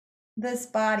this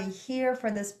body here for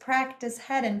this practice,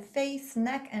 head and face,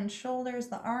 neck and shoulders,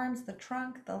 the arms, the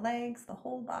trunk, the legs, the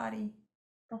whole body,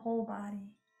 the whole body.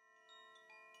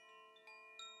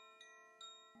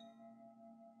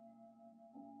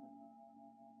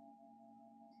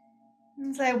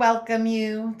 As I welcome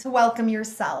you to welcome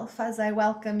yourself, as I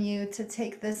welcome you to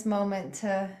take this moment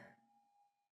to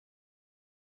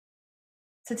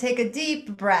take a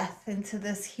deep breath into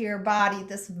this here body,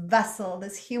 this vessel,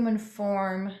 this human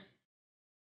form.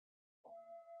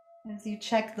 As you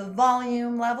check the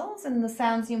volume levels and the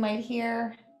sounds you might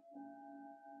hear.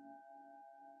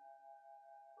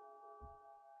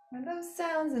 Are those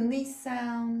sounds and these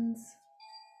sounds?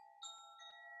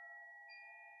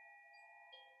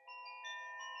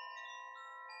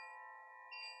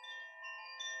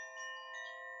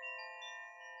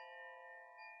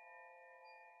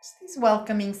 Just these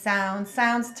welcoming sounds,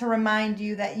 sounds to remind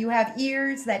you that you have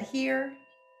ears that hear.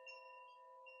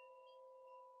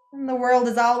 And the world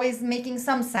is always making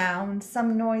some sound,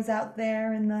 some noise out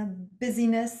there in the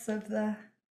busyness of the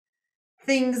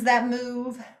things that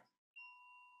move.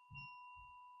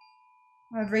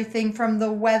 Everything from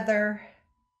the weather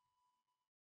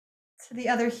to the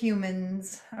other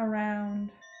humans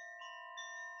around.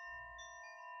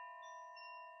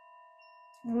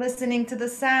 Listening to the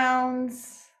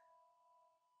sounds,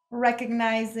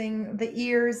 recognizing the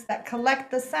ears that collect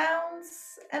the sounds,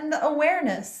 and the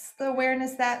awareness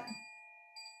that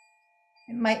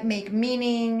it might make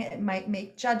meaning, it might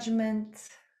make judgment,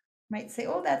 might say,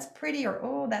 oh, that's pretty, or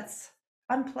oh, that's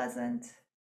unpleasant.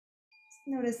 Just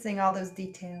noticing all those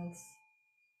details.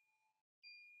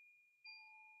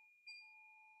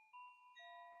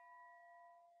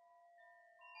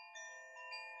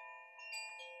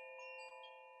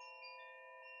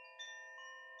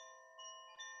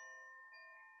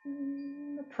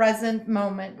 The present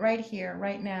moment, right here,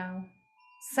 right now.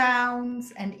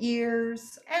 Sounds and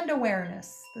ears and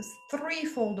awareness, this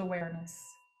threefold awareness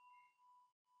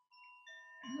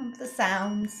of the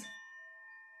sounds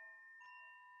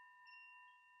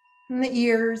and the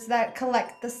ears that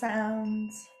collect the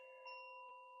sounds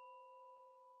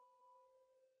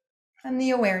and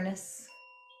the awareness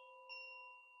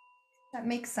that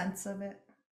makes sense of it.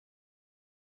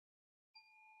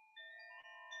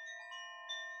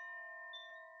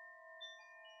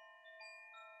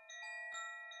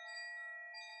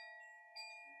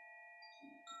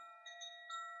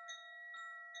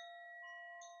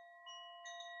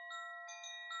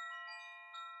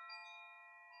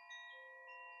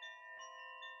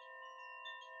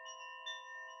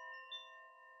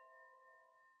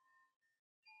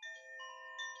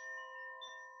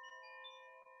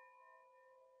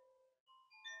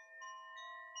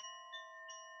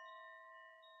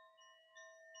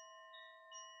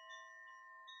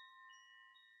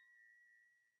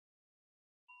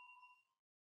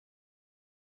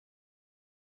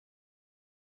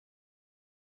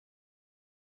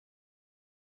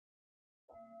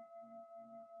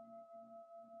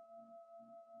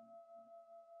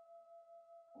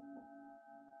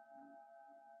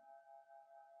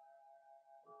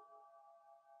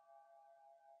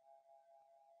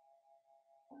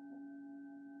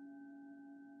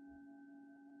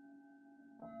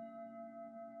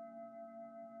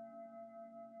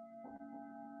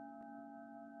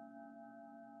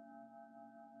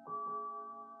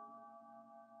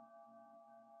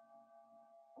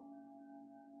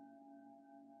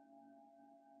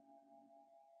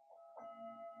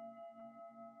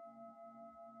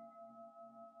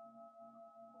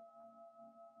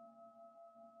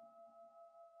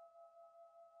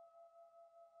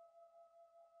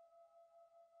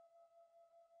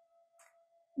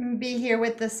 And be here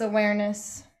with this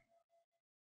awareness.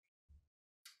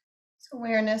 This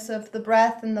awareness of the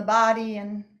breath and the body,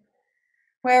 and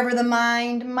wherever the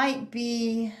mind might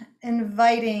be,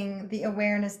 inviting the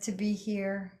awareness to be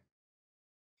here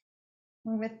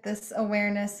with this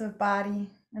awareness of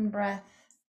body and breath.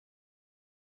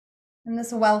 And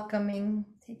this welcoming,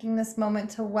 taking this moment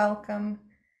to welcome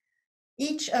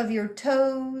each of your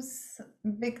toes,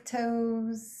 big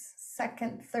toes,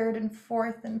 second, third, and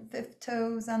fourth, and fifth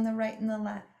toes on the right and the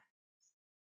left.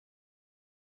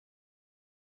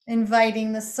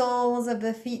 Inviting the soles of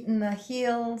the feet and the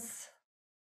heels.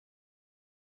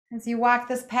 As you walk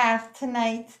this path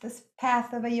tonight, this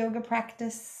path of a yoga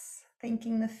practice,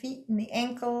 thanking the feet and the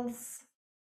ankles,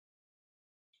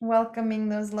 welcoming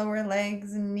those lower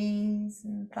legs and knees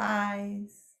and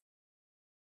thighs.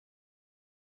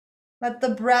 Let the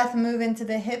breath move into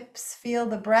the hips. Feel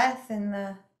the breath in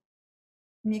the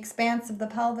expanse of the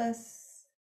pelvis,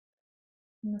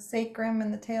 in the sacrum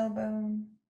and the tailbone.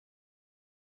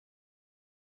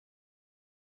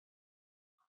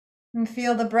 And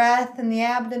feel the breath in the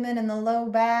abdomen and the low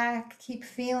back. Keep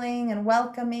feeling and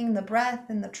welcoming the breath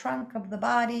in the trunk of the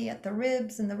body, at the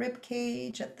ribs and the rib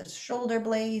cage, at the shoulder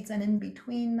blades and in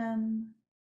between them.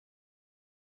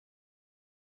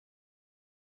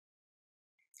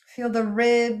 Feel the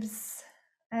ribs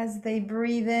as they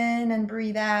breathe in and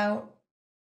breathe out,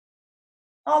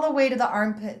 all the way to the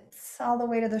armpits, all the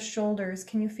way to the shoulders.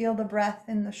 Can you feel the breath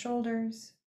in the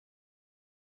shoulders?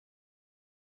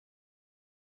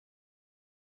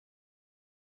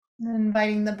 And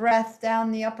inviting the breath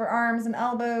down the upper arms and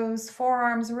elbows,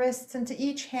 forearms, wrists, into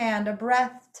each hand, a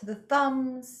breath to the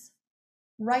thumbs,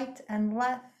 right and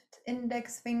left,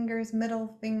 index fingers,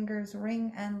 middle fingers,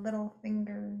 ring and little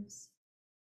fingers.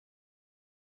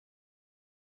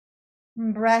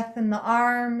 And breath in the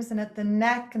arms and at the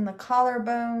neck and the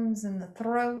collarbones and the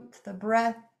throat, the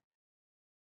breath.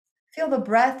 Feel the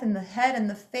breath in the head and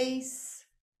the face.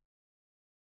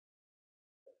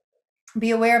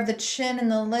 Be aware of the chin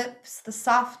and the lips, the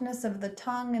softness of the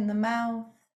tongue and the mouth,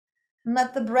 and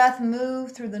let the breath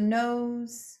move through the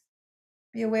nose.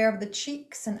 Be aware of the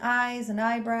cheeks and eyes and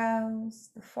eyebrows,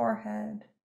 the forehead.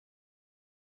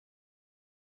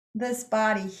 This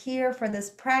body here for this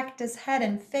practice, head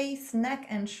and face, neck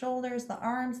and shoulders, the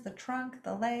arms, the trunk,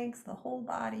 the legs, the whole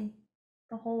body,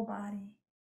 the whole body,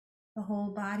 the whole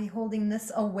body, holding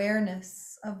this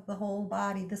awareness of the whole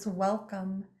body, this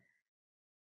welcome,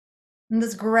 and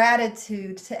this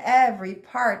gratitude to every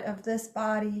part of this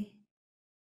body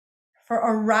for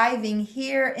arriving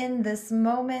here in this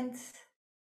moment.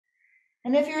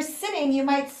 And if you're sitting, you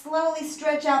might slowly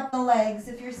stretch out the legs.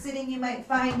 If you're sitting, you might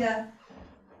find a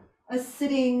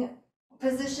sitting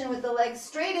position with the legs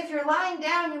straight. If you're lying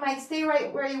down, you might stay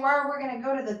right where you are. We're going to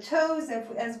go to the toes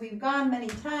as we've gone many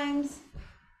times.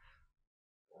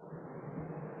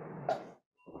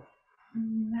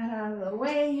 That out of the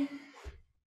way.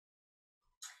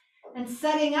 And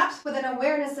setting up with an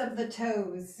awareness of the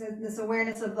toes, this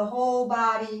awareness of the whole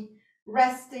body,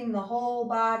 resting the whole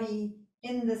body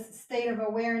in this state of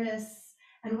awareness.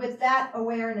 And with that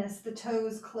awareness, the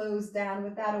toes close down.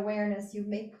 With that awareness, you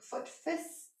make foot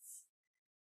fists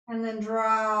and then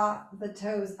draw the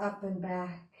toes up and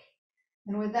back.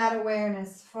 And with that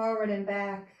awareness, forward and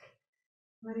back,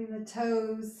 letting the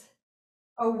toes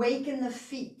awaken the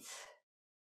feet.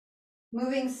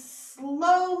 Moving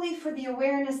slowly for the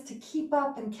awareness to keep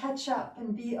up and catch up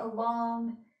and be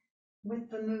along with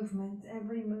the movement.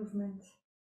 Every movement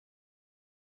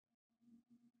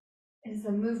is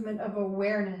a movement of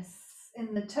awareness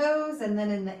in the toes and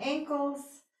then in the ankles.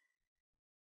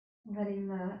 Letting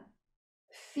the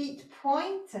feet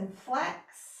point and flex,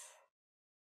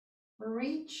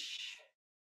 reach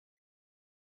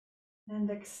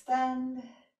and extend.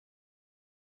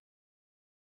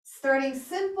 Starting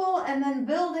simple and then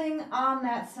building on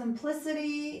that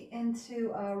simplicity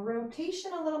into a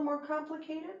rotation a little more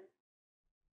complicated.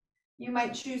 You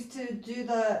might choose to do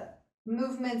the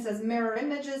movements as mirror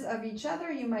images of each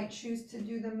other. You might choose to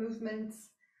do the movements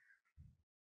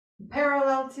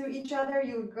parallel to each other.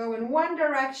 You would go in one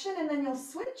direction and then you'll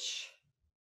switch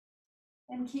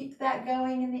and keep that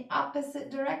going in the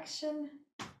opposite direction.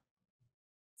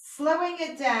 Slowing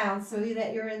it down so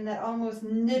that you're in that almost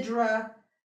nidra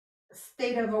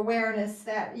state of awareness,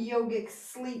 that yogic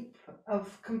sleep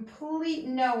of complete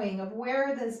knowing of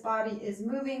where this body is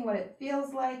moving, what it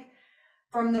feels like,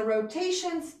 from the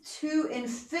rotations to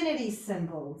infinity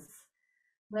symbols,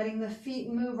 letting the feet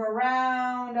move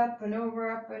around, up and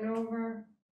over,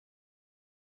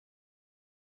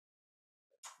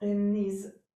 in these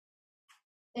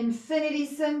infinity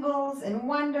symbols in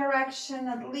one direction,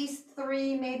 at least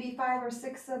 3, maybe 5 or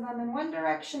 6 of them in one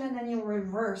direction, and then you'll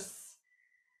reverse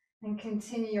and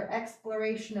continue your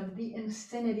exploration of the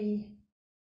infinity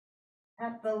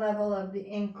at the level of the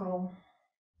ankle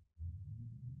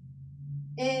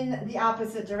in the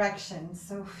opposite direction.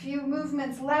 So a few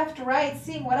movements left, right,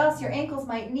 seeing what else your ankles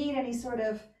might need, any sort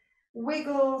of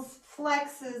wiggles,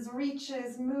 flexes,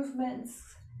 reaches, movements.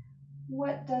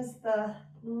 What does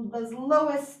those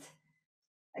lowest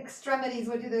extremities,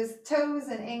 what do those toes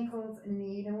and ankles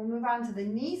need? And we'll move on to the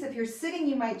knees. If you're sitting,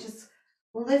 you might just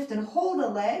lift and hold a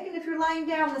leg. And if you're lying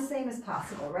down, the same as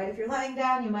possible, right? If you're lying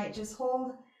down, you might just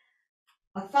hold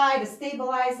a thigh to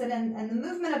stabilize it. And the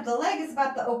movement of the leg is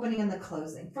about the opening and the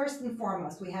closing. First and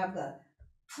foremost, we have the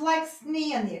flexed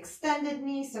knee and the extended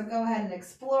knee. So go ahead and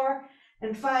explore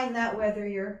and find that whether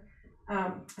you're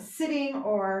sitting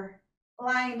or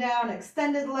lying down,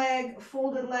 extended leg,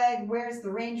 folded leg, where's the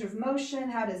range of motion?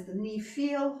 How does the knee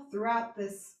feel throughout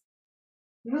this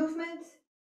movement?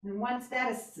 And once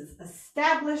that is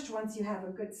established, once you have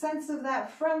a good sense of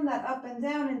that, from that up and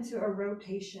down into a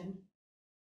rotation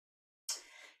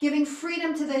giving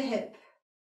freedom to the hip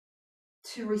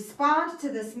to respond to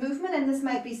this movement. And this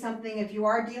might be something, if you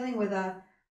are dealing with a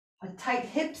tight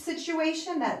hip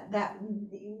situation, that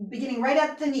beginning right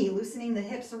at the knee, loosening the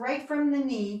hips right from the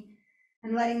knee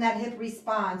and letting that hip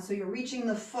respond. So you're reaching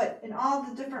the foot in all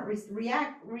the different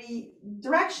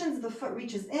directions. The foot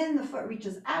reaches in, the foot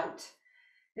reaches out,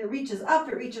 it reaches up,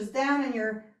 it reaches down, and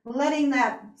you're letting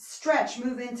that stretch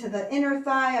move into the inner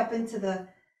thigh, up into the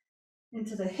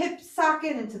hip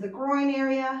socket, into the groin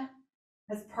area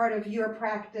as part of your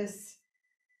practice.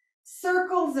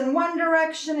 Circles in one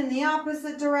direction, in the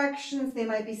opposite directions. They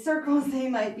might be circles, they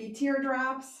might be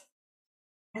teardrops.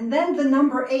 And then the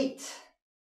number 8.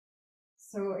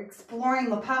 So exploring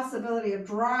the possibility of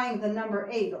drawing the number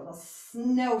 8, a little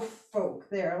snow folk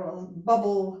there, a little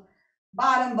bubble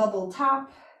bottom, bubble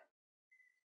top.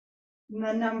 And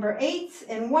the number 8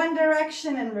 in one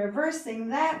direction and reversing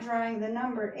that, drawing the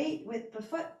number 8 with the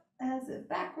foot as if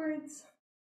backwards.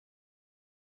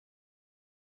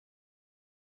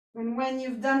 And when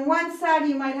you've done one side,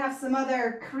 you might have some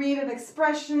other creative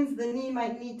expressions. The knee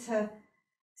might need to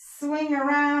swing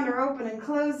around or open and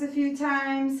close a few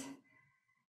times,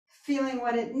 feeling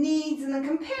what it needs, and then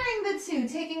comparing the two,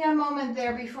 taking a moment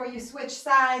there before you switch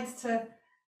sides to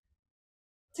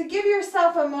give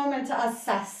yourself a moment to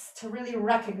assess, to really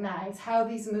recognize how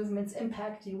these movements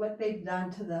impact you, what they've done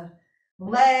to the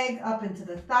leg, up into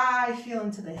the thigh, feel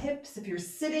into the hips. If you're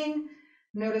sitting,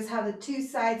 notice how the two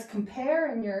sides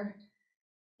compare in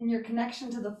your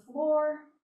connection to the floor.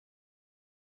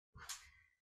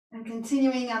 And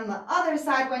continuing on the other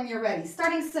side when you're ready.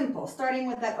 Starting simple, starting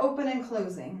with that open and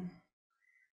closing.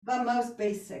 The most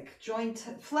basic. Joint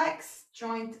flex,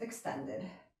 joint extended.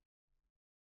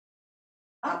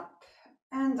 Up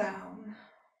and down.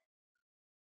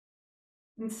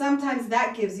 And sometimes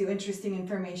that gives you interesting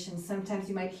information. Sometimes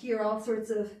you might hear all sorts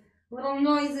of little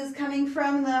noises coming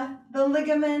from the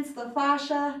ligaments, the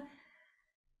fascia.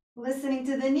 Listening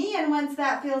to the knee, and once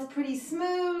that feels pretty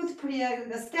smooth, pretty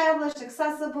established,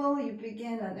 accessible, you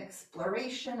begin an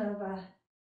exploration of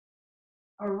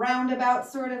a roundabout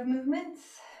sort of movement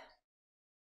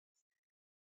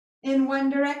in one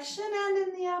direction and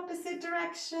in the opposite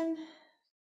direction.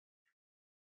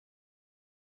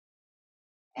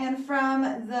 And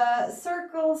from the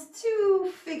circles to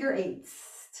figure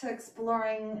 8s, to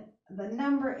exploring the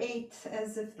number 8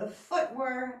 as if the foot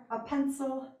were a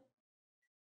pencil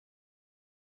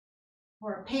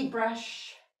or a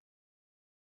paintbrush.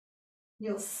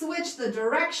 You'll switch the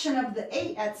direction of the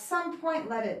 8 at some point,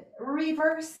 let it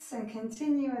reverse and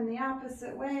continue in the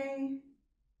opposite way.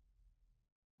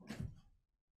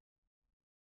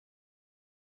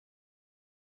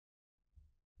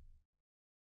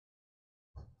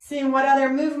 Seeing what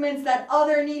other movements that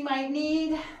other knee might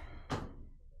need.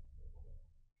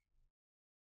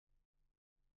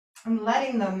 And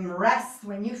letting them rest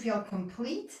when you feel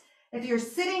complete. If you're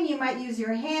sitting, you might use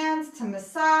your hands to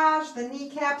massage the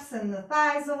kneecaps and the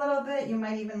thighs a little bit. You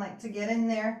might even like to get in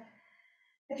there.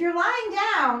 If you're lying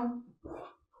down,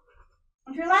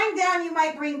 you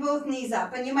might bring both knees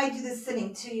up, and you might do this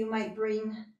sitting too. You might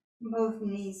bring both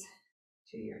knees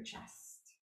to your chest.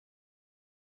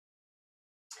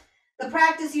 The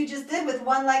practice you just did with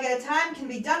one leg at a time can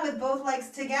be done with both legs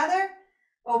together,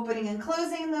 opening and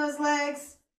closing those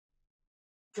legs,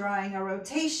 drawing a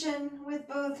rotation with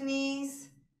both knees,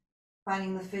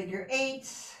 finding the figure 8.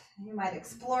 You might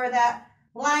explore that.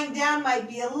 Lying down might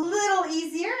be a little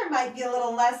easier, it might be a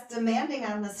little less demanding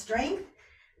on the strength,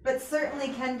 but certainly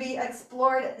can be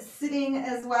explored sitting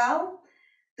as well.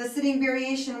 The sitting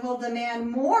variation will demand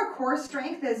more core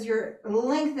strength as you're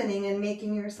lengthening and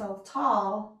making yourself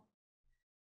tall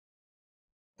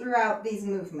throughout these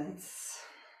movements.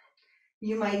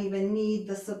 You might even need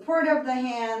the support of the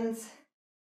hands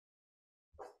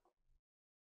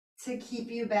to keep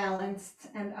you balanced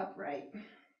and upright.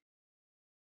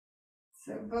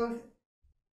 So both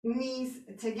knees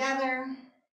together.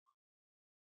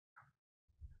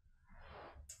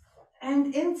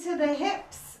 And into the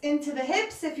hips.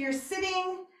 If you're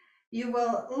sitting, you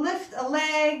will lift a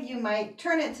leg. You might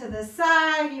turn it to the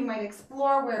side. You might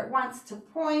explore where it wants to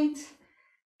point.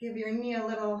 Give your knee a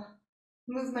little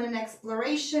movement and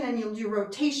exploration, and you'll do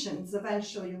rotations.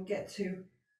 Eventually, you'll get to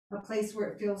a place where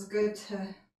it feels good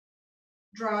to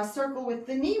draw a circle with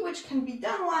the knee, which can be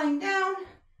done lying down.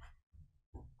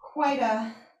 Quite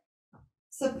a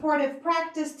supportive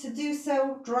practice to do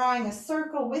so, drawing a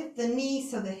circle with the knee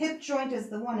so the hip joint is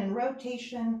the one in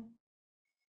rotation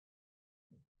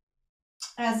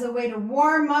as a way to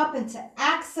warm up and to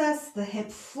access the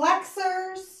hip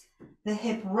flexors, the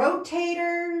hip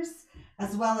rotators,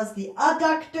 as well as the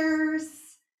adductors,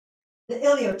 the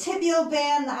iliotibial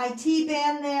band, the IT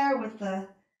band there with the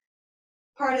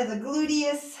part of the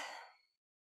gluteus.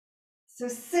 So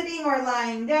sitting or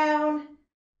lying down,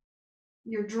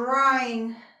 you're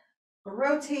drawing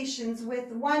rotations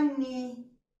with one knee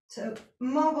to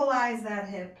mobilize that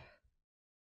hip.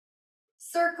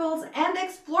 Circles, and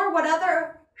explore what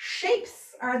other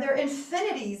shapes are there,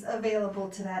 infinities available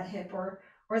to that hip, or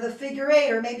the figure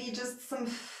eight, or maybe just some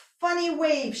funny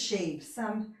wave shape,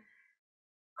 some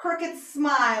crooked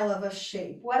smile of a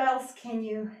shape. What else can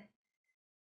you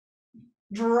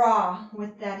draw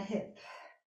with that hip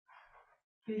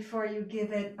before you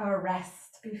give it a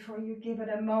rest, before you give it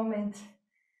a moment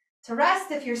to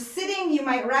rest? If you're sitting, you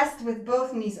might rest with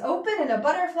both knees open in a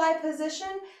butterfly position.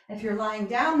 If you're lying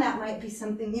down, that might be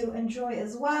something you enjoy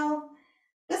as well.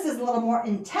 This is a little more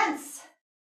intense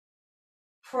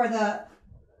for the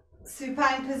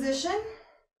supine position.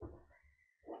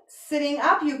 Sitting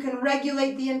up, you can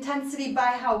regulate the intensity by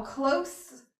how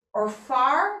close or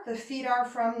far the feet are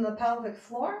from the pelvic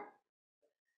floor.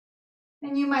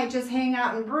 And you might just hang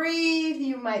out and breathe.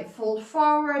 You might fold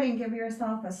forward and give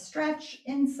yourself a stretch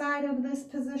inside of this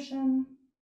position.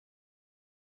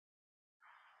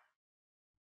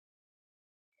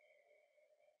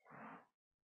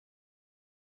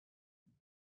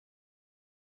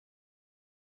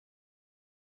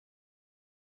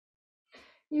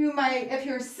 You might, if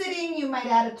you're sitting, you might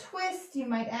add a twist. You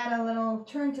might add a little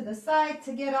turn to the side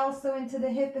to get also into the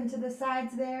hip and to the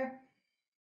sides there.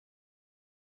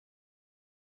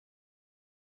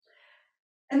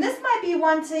 And this might be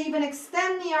one to even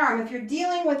extend the arm. If you're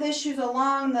dealing with issues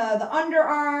along the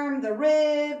underarm, the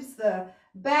ribs, the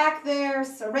back there,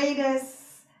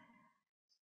 serratus,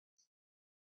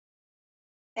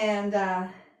 and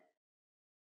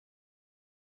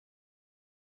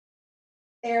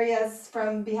areas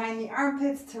from behind the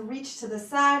armpits to reach to the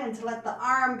side and to let the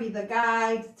arm be the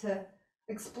guide to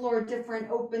explore different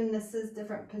opennesses,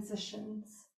 different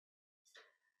positions.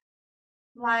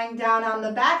 Lying down on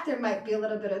the back, there might be a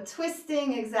little bit of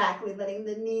twisting, exactly, letting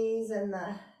the knees and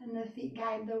the feet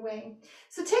guide the way.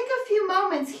 So take a few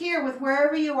moments here with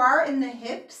wherever you are in the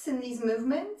hips in these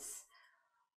movements.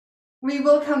 We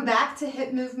will come back to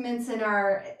hip movements in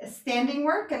our standing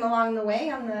work and along the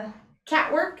way on the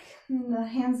cat work, and the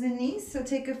hands and knees. So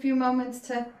take a few moments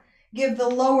to give the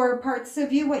lower parts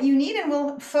of you what you need, and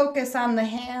we'll focus on the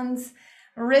hands,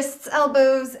 wrists,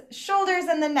 elbows, shoulders,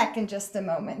 and the neck in just a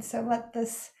moment. So let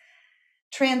this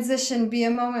transition be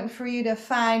a moment for you to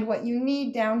find what you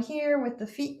need down here with the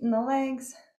feet and the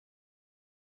legs.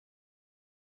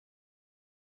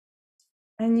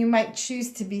 And you might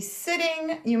choose to be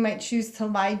sitting, you might choose to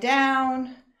lie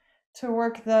down to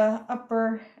work the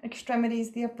upper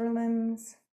extremities, the upper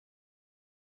limbs.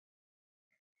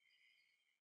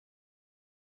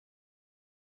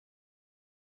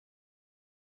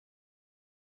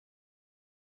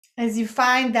 As you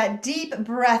find that deep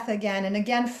breath again, and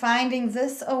again, finding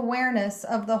this awareness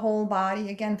of the whole body,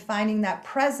 again, finding that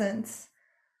presence,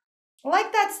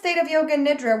 like that state of Yoga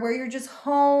Nidra where you're just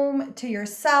home to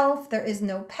yourself. There is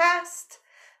no past,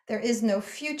 there is no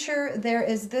future, there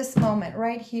is this moment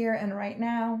right here and right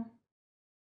now.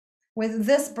 With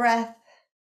this breath,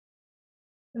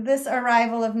 this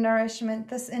arrival of nourishment,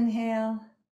 this inhale,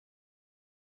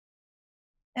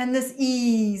 and this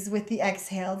ease with the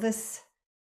exhale, this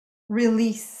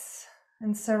release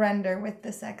and surrender with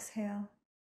this exhale.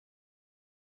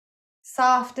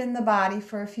 Soften the body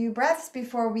for a few breaths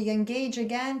before we engage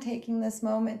again, taking this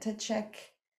moment to check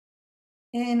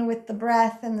in with the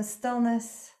breath and the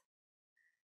stillness.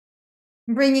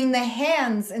 Bringing the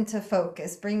hands into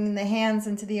focus, bringing the hands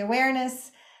into the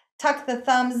awareness. Tuck the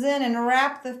thumbs in and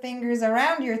wrap the fingers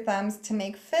around your thumbs to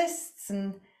make fists,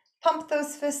 and pump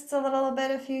those fists a little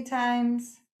bit a few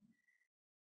times.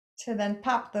 To then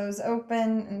pop those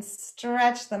open and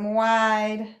stretch them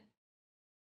wide.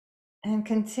 And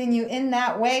continue in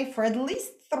that way for at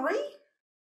least 3,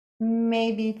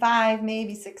 maybe 5,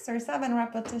 maybe 6 or 7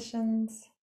 repetitions.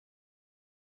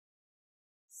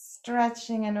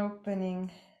 Stretching and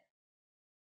opening.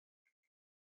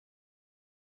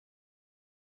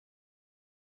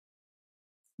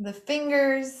 The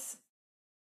fingers,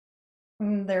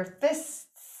 their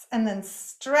fists, and then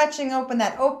stretching open.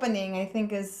 That opening, I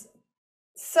think, is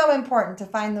so important to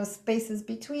find those spaces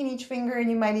between each finger, and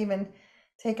you might even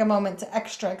take a moment to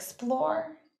extra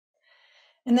explore.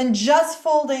 And then just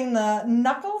folding the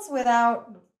knuckles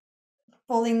without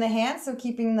folding the hands, so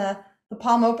keeping the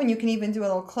palm open. You can even do a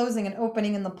little closing and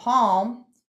opening in the palm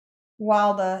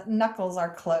while the knuckles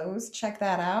are closed. Check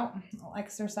that out. A little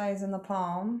exercise in the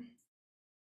palm.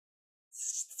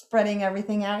 Spreading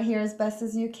everything out here as best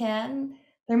as you can.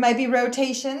 There might be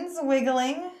rotations,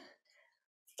 wiggling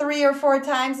 3 or 4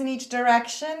 times in each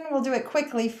direction. We'll do it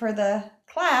quickly for the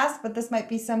class, but this might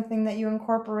be something that you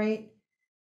incorporate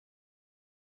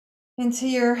into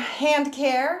your hand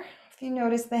care. If you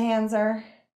notice the hands are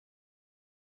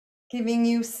giving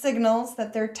you signals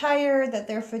that they're tired, that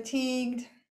they're fatigued.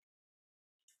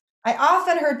 I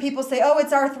often heard people say, oh,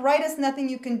 it's arthritis, nothing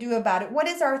you can do about it. What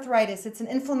is arthritis? It's an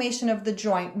inflammation of the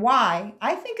joint. Why?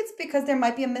 I think it's because there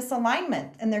might be a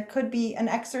misalignment, and there could be an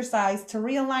exercise to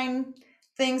realign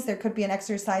things. There could be an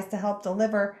exercise to help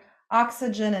deliver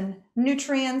oxygen and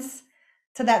nutrients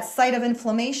to that site of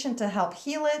inflammation to help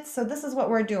heal it. So this is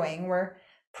what we're doing. We're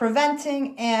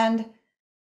preventing and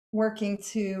working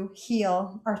to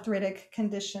heal arthritic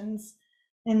conditions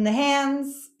in the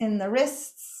hands, in the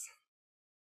wrists.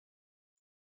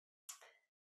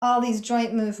 All these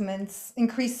joint movements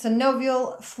increase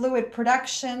synovial fluid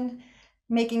production,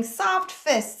 making soft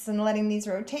fists and letting these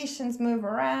rotations move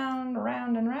around,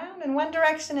 around, and around in one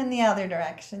direction and the other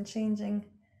direction, changing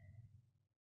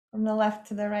from the left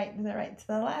to the right, to the right, to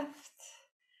the left.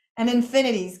 And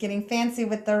infinities, getting fancy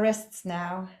with the wrists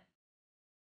now.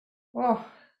 Oh,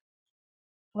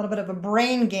 a little bit of a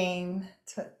brain game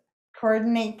to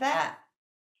coordinate that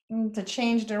and to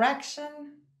change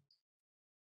direction.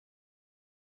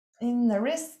 In the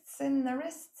wrists, in the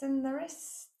wrists, in the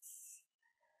wrists.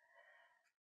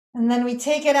 And then we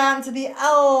take it out into the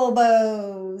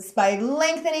elbows by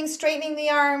lengthening, straightening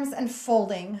the arms and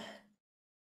folding,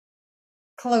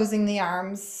 closing the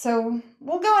arms. So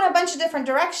we'll go in a bunch of different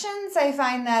directions. I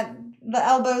find that the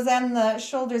elbows and the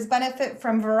shoulders benefit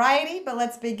from variety, but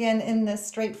let's begin in this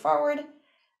straightforward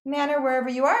manner wherever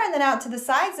you are, and then out to the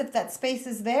sides if that space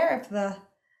is there, if the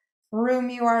room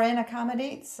you are in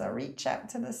accommodates. So reach out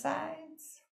to the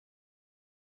sides.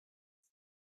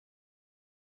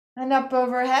 And up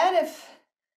overhead if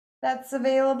that's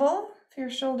available, if your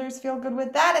shoulders feel good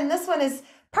with that. And this one is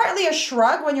partly a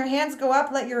shrug. When your hands go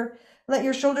up, let your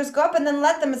shoulders go up, and then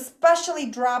let them especially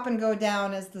drop and go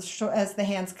down as the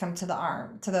hands come to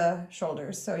the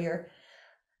shoulders. So you're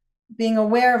being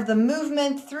aware of the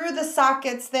movement through the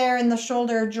sockets there in the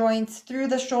shoulder joints, through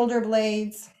the shoulder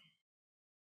blades.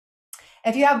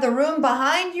 If you have the room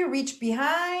behind you, reach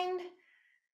behind.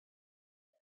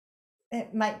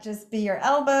 It might just be your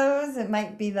elbows. It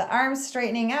might be the arms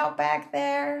straightening out back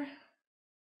there.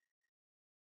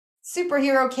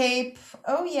 Superhero cape.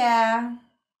 Oh yeah.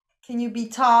 Can you be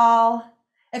tall?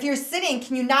 If you're sitting,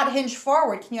 can you not hinge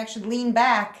forward? Can you actually lean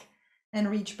back and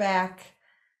reach back?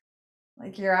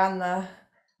 Like you're on the,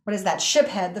 what is that, ship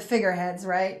head, the figureheads,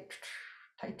 right?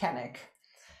 Titanic.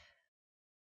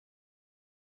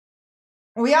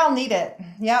 We all need it.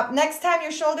 Yep. Next time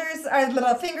your shoulders, or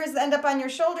little fingers end up on your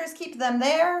shoulders, keep them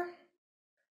there.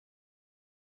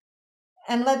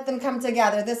 And let them come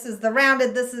together. This is the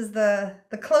rounded, this is the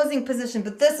closing position,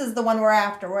 but this is the one we're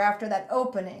after. We're after that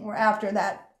opening. We're after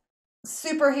that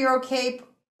superhero cape,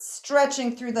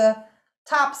 stretching through the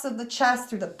tops of the chest,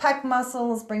 through the pec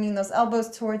muscles, bringing those elbows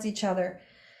towards each other.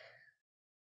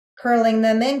 Curling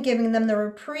them in, giving them the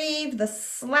reprieve, the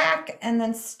slack, and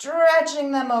then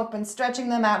stretching them open, stretching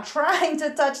them out, trying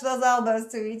to touch those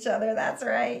elbows to each other. That's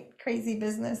right. Crazy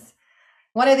business.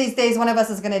 One of these days, one of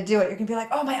us is going to do it. You're going to be like,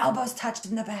 oh, my elbow's touched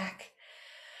in the back.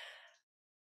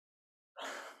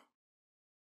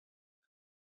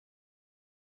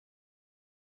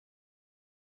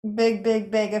 Big, big,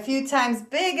 big. A few times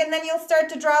big, and then you'll start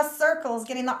to draw circles,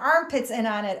 getting the armpits in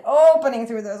on it, opening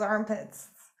through those armpits.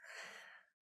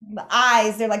 The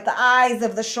eyes, they're like the eyes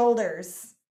of the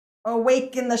shoulders.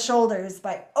 Awaken the shoulders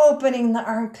by opening the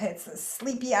armpits. The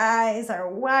sleepy eyes are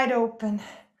wide open.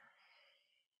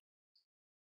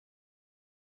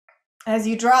 As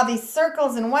you draw these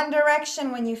circles in one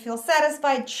direction, when you feel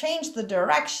satisfied, change the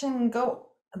direction, go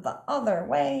the other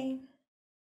way.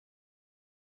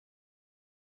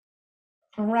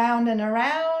 Around and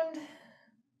around.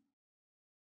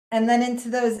 And then into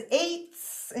those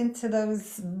eights, into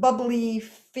those bubbly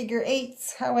figure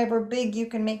eights, however big you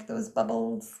can make those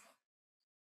bubbles.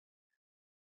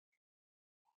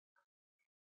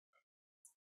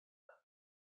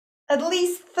 At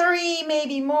least 3,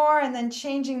 maybe more, and then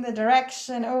changing the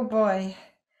direction. Oh boy.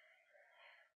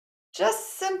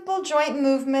 Just simple joint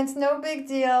movements, no big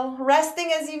deal.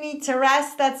 Resting as you need to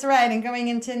rest, that's right. And going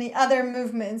into any other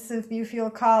movements if you feel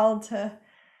called to.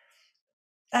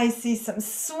 I see some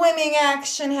swimming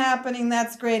action happening,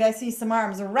 that's great. I see some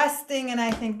arms resting, and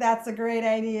I think that's a great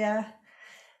idea.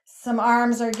 Some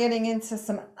arms are getting into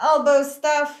some elbow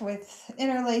stuff with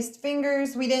interlaced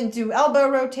fingers. We didn't do elbow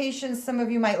rotations. Some of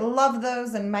you might love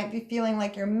those and might be feeling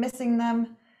like you're missing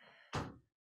them.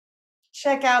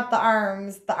 Check out the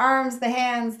arms, the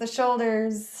hands, the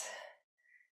shoulders.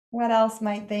 What else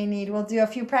might they need? We'll do a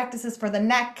few practices for the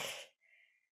neck,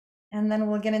 and then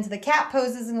we'll get into the cat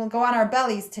poses, and we'll go on our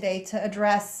bellies today to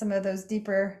address some of those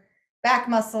deeper back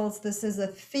muscles. This is a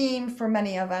theme for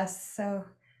many of us, so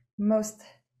most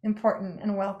important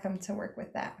and welcome to work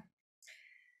with that.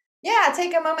 Yeah,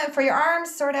 take a moment for your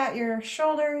arms, sort out your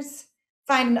shoulders,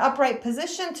 find an upright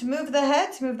position to move the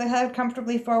head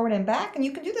comfortably forward and back. And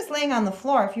you can do this laying on the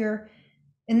floor. If you're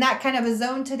in that kind of a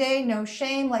zone today, no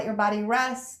shame, let your body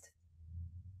rest.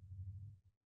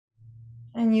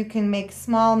 And you can make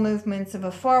small movements of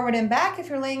a forward and back. If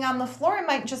you're laying on the floor, it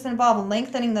might just involve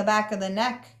lengthening the back of the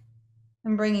neck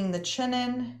and bringing the chin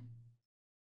in.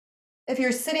 If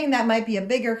you're sitting, that might be a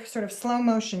bigger sort of slow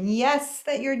motion yes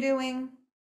that you're doing.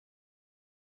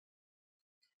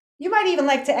 You might even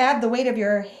like to add the weight of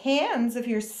your hands if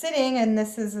you're sitting, and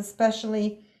this is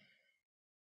especially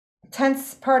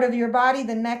tense part of your body.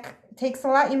 The neck takes a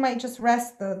lot. You might just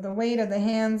rest the weight of the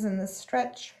hands in the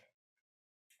stretch.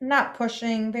 Not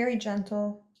pushing, very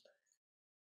gentle.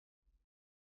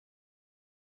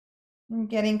 And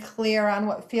getting clear on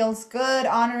what feels good,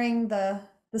 honoring the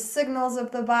signals of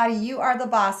the body. You are the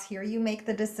boss here. You make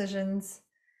the decisions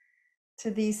to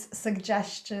these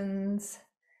suggestions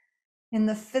in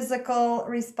the physical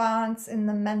response, in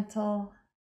the mental,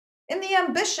 in the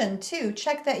ambition too.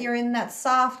 Check that you're in that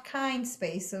soft, kind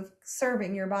space of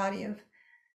serving your body, of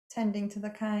tending to the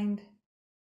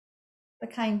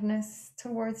kindness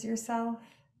towards yourself.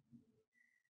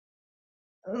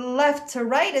 Left to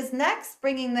right is next,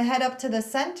 bringing the head up to the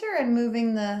center and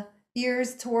moving the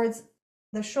ears towards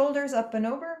the shoulders, up and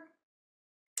over.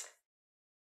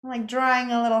 Like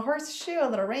drawing a little horseshoe, a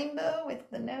little rainbow with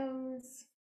the nose.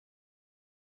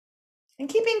 And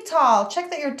keeping tall.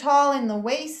 Check that you're tall in the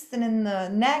waist and in the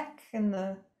neck and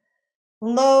the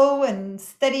low and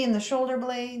steady in the shoulder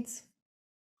blades.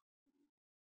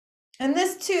 And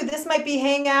this might be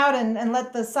hang out and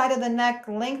let the side of the neck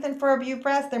lengthen for a few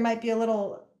breaths. There might be a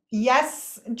little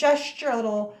yes gesture, a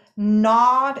little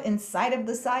nod inside of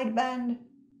the side bend.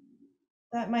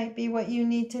 That might be what you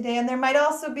need today. And there might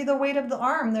also be the weight of the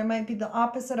arm. There might be the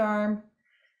opposite arm.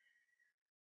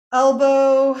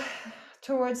 Elbow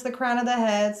towards the crown of the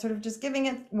head, sort of just giving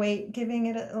it weight, giving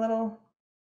it a little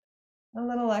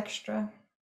extra.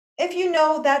 If you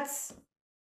know that's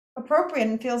appropriate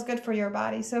and feels good for your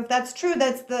body. So if that's true,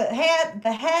 that's the hand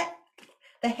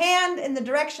in the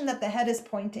direction that the head is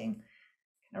pointing.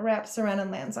 It wraps around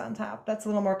and lands on top. That's a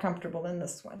little more comfortable than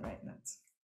this one, right?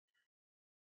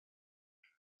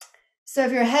 So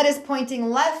if your head is pointing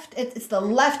left, it's the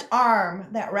left arm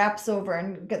that wraps over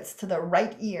and gets to the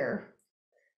right ear.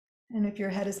 And if your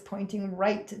head is pointing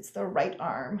right, it's the right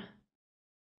arm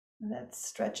that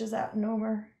stretches out and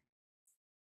over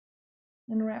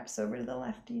and wraps over to the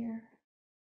left ear.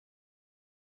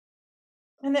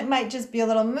 And it might just be a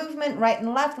little movement, right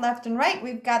and left and right.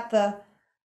 We've got the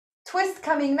twist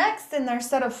coming next in their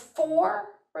set of 4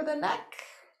 for the neck.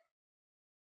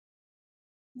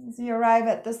 As you arrive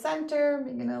at the center,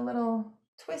 making a little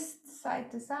twist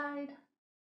side to side.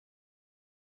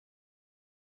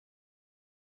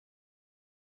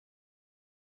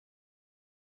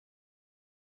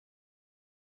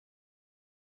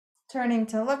 Turning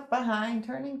to look behind,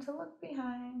 turning to look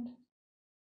behind.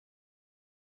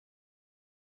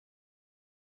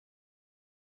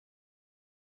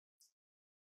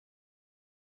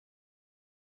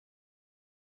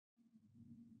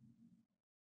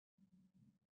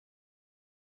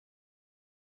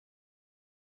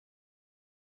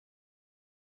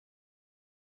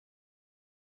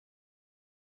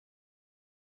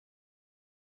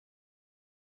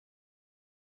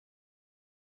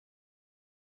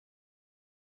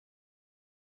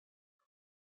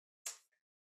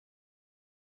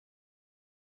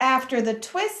 After the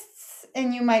twists,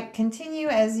 and you might continue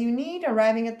as you need,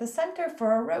 arriving at the center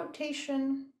for a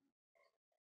rotation.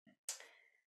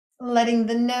 Letting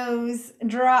the nose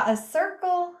draw a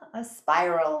circle, a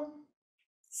spiral,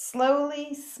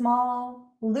 slowly,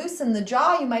 small. Loosen the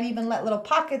jaw. You might even let little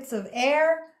pockets of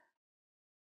air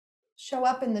show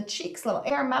up in the cheeks, little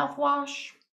air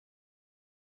mouthwash.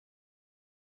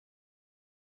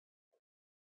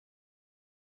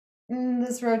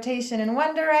 This rotation in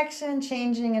one direction,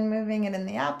 changing and moving it in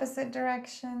the opposite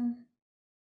direction.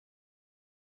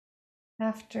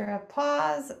 After a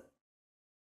pause,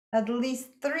 at least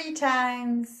 3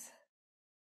 times.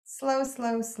 Slow,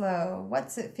 slow, slow.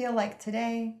 What's it feel like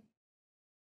today?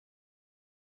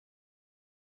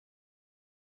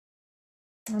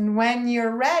 And when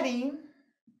you're ready,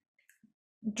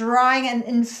 drawing an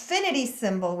infinity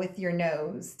symbol with your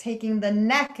nose, taking the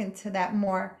neck into that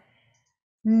more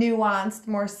nuanced,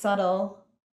 more subtle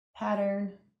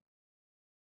pattern.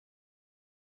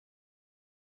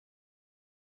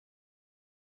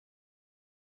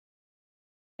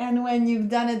 And when you've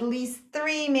done at least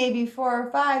 3, maybe 4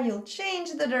 or 5, you'll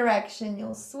change the direction.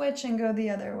 You'll switch and go the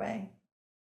other way.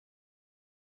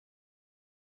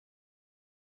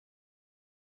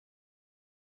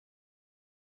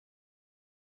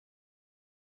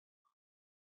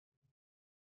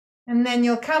 And then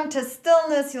you'll come to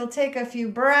stillness. You'll take a few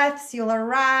breaths. You'll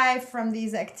arrive from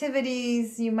these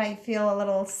activities. You might feel a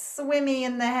little swimmy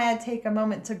in the head. Take a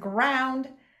moment to ground,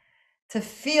 to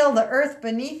feel the earth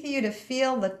beneath you, to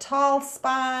feel the tall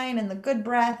spine and the good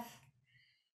breath.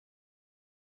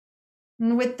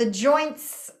 And with the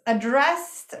joints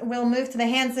addressed, we'll move to the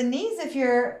hands and knees. If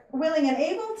you're willing and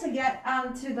able to get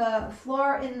onto the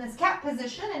floor in this cat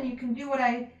position, and you can do what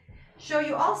I show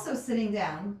you also sitting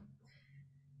down,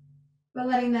 but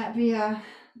letting that be a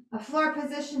floor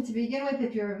position to begin with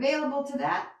if you're available to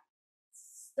that.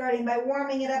 Starting by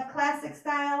warming it up classic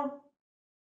style.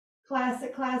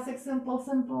 Classic, classic, simple,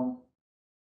 simple.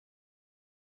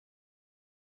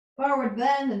 Forward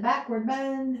bend and backward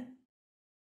bend.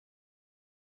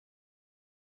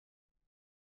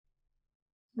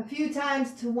 A few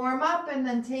times to warm up and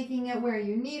then taking it where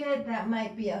you need it. That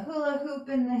might be a hula hoop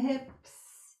in the hips.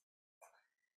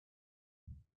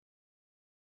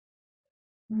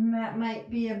 And that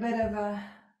might be a bit of a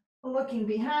looking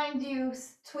behind you,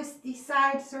 twisty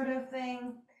side sort of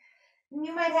thing. And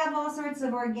you might have all sorts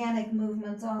of organic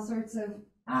movements, all sorts of,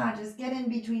 just get in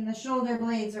between the shoulder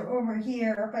blades or over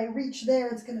here. Or if I reach there,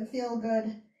 it's going to feel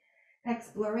good.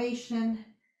 Exploration.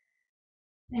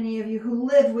 Any of you who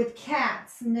live with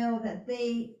cats know that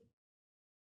they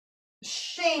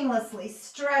shamelessly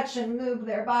stretch and move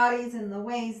their bodies in the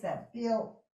ways that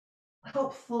feel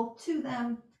helpful to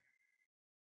them.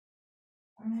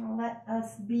 And let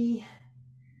us be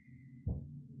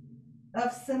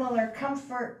of similar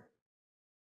comfort.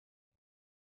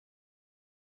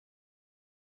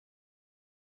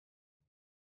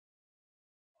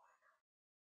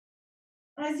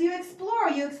 As you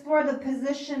explore the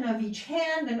position of each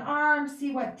hand and arm,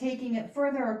 see what taking it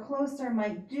further or closer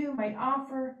might do, might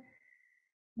offer,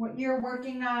 what you're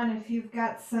working on. If you've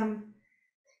got some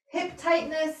hip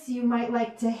tightness, you might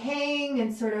like to hang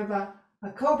in sort of a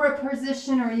cobra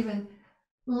position, or even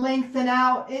lengthen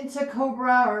out into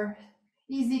cobra or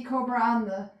easy cobra on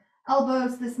the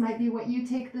elbows. This might be what you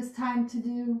take this time to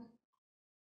do.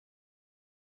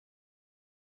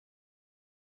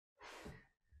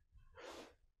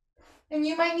 And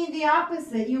you might need the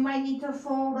opposite. You might need to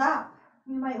fold up.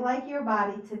 You might like your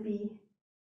body to be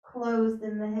closed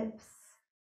in the hips.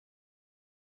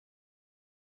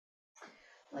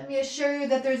 Let me assure you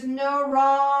that there's no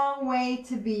wrong way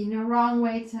to be, no wrong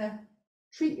way to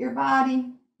treat your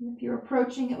body if you're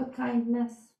approaching it with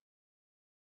kindness.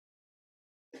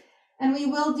 And we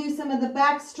will do some of the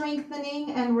back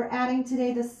strengthening, and we're adding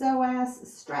today the psoas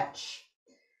stretch.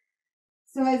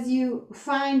 So as you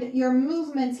find your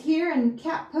movements here in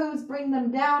cat pose, bring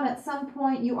them down at some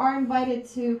point. You are invited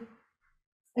to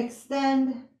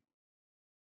extend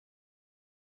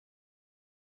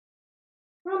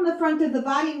from the front of the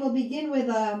body. We'll begin with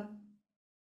a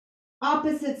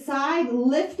opposite side,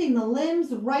 lifting the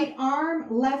limbs, right arm,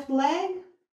 left leg.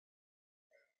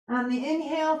 On the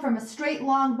inhale, from a straight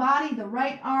long body, the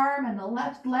right arm and the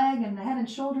left leg and the head and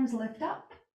shoulders lift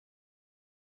up.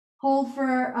 Hold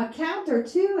for a count or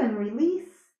 2 and release.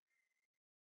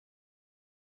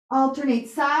 Alternate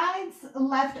sides,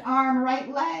 left arm,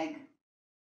 right leg.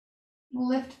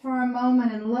 Lift for a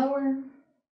moment and lower.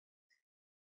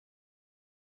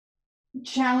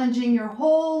 Challenging your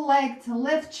whole leg to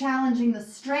lift, challenging the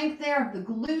strength there of the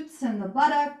glutes and the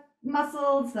buttock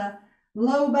muscles, the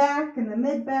low back and the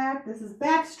mid back. This is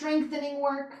back strengthening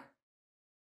work.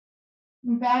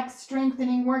 Back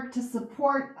strengthening work to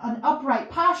support an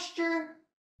upright posture.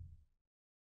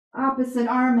 Opposite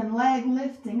arm and leg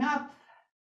lifting up.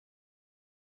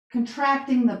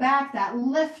 Contracting the back. That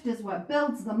lift is what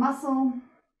builds the muscle.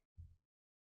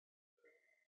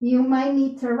 You might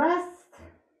need to rest.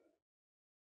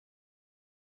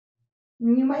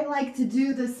 You might like to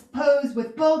do this pose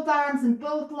with both arms and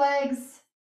both legs.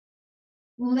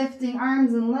 Lifting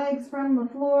arms and legs from the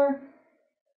floor.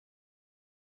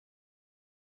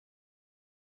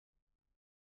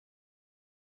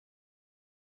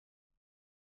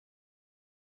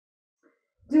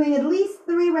 Doing at least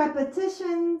 3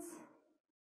 repetitions.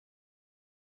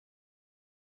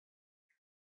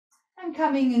 And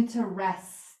coming into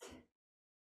rest.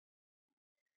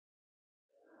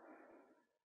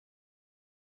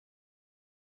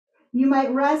 You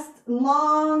might rest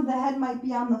long, the head might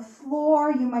be on the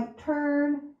floor, you might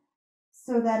turn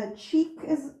so that a cheek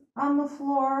is on the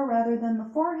floor rather than the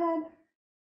forehead.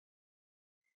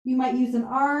 You might use an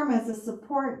arm as a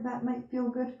support. That might feel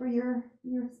good for your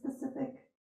specific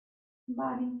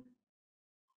body.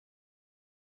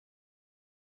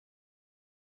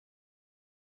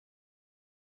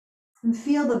 And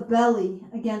feel the belly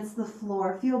against the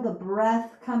floor. Feel the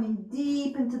breath coming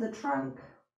deep into the trunk.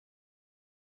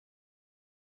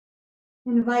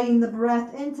 Inviting the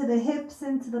breath into the hips,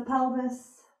 into the pelvis.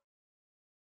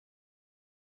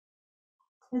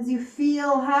 As you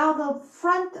feel how the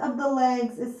front of the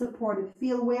legs is supported.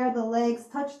 Feel where the legs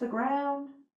touch the ground.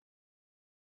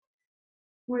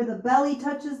 Where the belly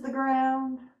touches the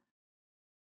ground.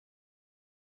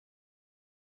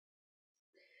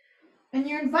 And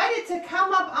you're invited to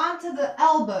come up onto the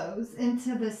elbows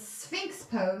into this Sphinx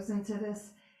pose, into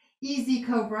this easy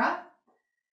cobra.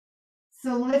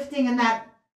 So lifting, and that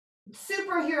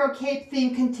superhero cape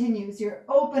thing continues. You're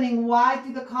opening wide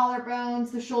through the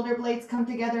collarbones. The shoulder blades come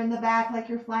together in the back like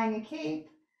you're flying a cape.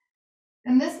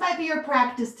 And this might be your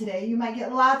practice today. You might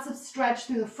get lots of stretch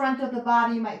through the front of the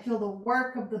body. You might feel the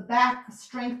work of the back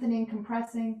strengthening,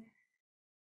 compressing.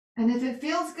 And if it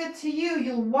feels good to you,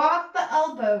 you'll walk the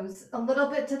elbows a little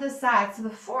bit to the side. So the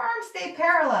forearms stay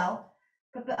parallel,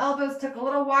 but the elbows took a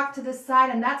little walk to the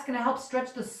side, and that's going to help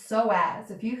stretch the psoas.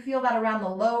 If you feel that around the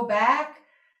low back,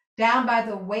 down by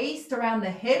the waist, around the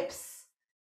hips,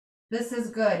 this is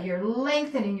good. You're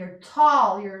lengthening, you're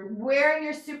tall, you're wearing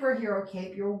your superhero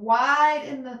cape, you're wide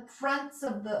in the fronts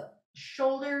of the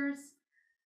shoulders,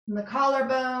 and the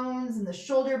collarbones, and the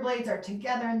shoulder blades are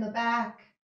together in the back.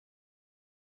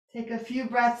 Take a few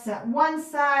breaths at one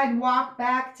side, walk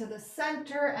back to the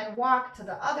center, and walk to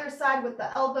the other side with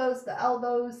the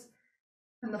elbows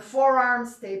and the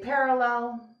forearms stay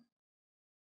parallel.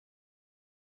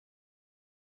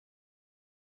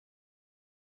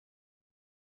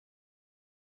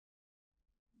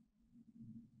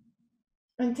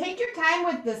 And take your time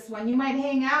with this one. You might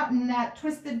hang out in that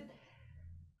twisted,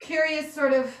 curious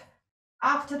sort of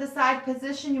off to the side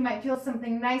position. You might feel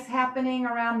something nice happening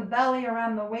around the belly,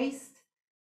 around the waist.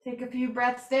 Take a few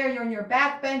breaths there. You're in your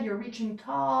back bend. You're reaching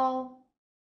tall.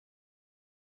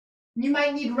 You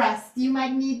might need rest. You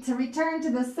might need to return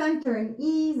to the center and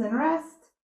ease and rest.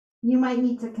 You might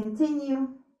need to continue.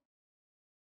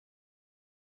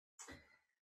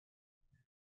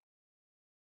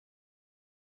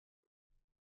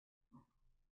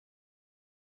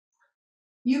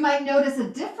 You might notice a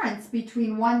difference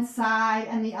between one side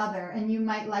and the other, and you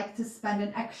might like to spend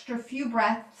an extra few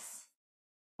breaths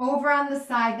over on the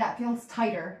side that feels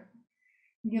tighter,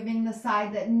 giving the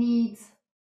side that needs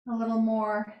a little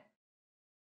more,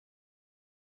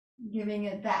 giving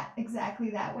it that, exactly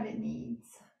that, what it needs.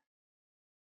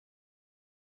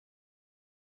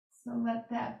 So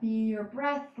let that be your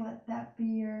breath, let that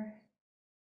be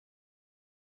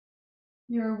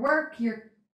your work.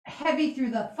 You're heavy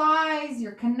through the thighs,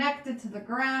 you're connected to the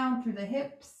ground through the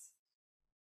hips.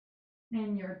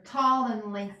 And you're tall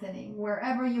and lengthening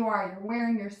wherever you are. You're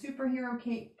wearing your superhero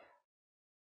cape.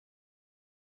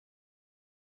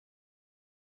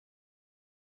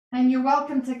 And you're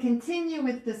welcome to continue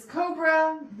with this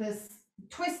cobra, this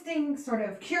twisting, sort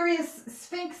of curious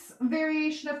Sphinx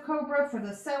variation of cobra for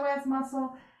the psoas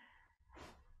muscle.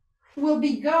 We'll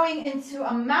be going into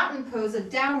a mountain pose, a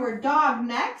downward dog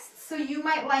next. So you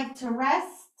might like to rest.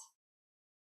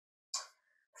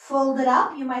 Fold it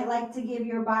up. You might like to give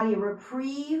your body a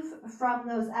reprieve from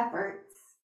those efforts.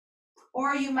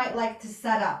 Or you might like to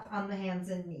set up on the hands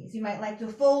and knees. You might like to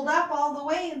fold up all the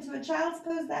way into a child's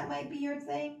pose. That might be your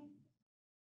thing.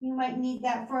 You might need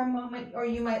that for a moment, or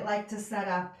you might like to set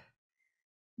up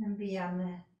and be on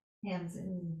the hands and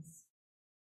knees.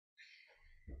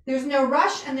 There's no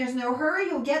rush and there's no hurry.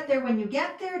 You'll get there when you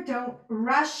get there. Don't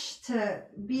rush to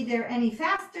be there any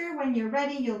faster. When you're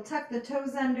ready, you'll tuck the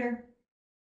toes under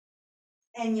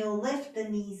and you'll lift the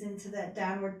knees into that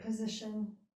downward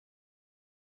position.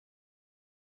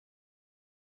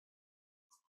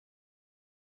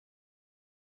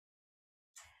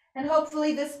 And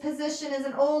hopefully this position is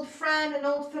an old friend, an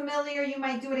old familiar. You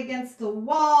might do it against the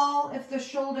wall if the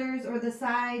shoulders or the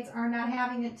sides are not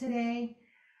having it today.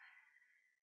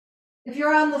 If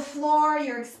you're on the floor,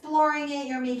 you're exploring it,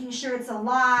 you're making sure it's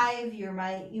alive. You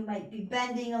might be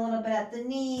bending a little bit at the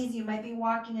knees. You might be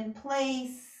walking in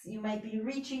place. You might be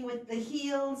reaching with the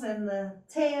heels and the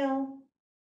tail.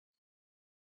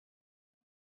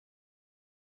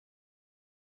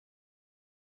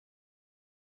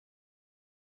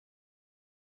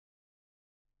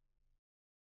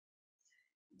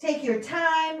 Take your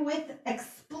time with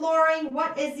exploring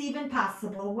what is even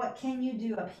possible. What can you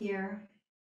do up here?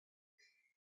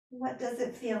 What does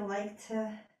it feel like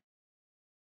to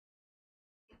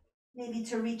maybe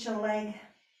to reach a leg?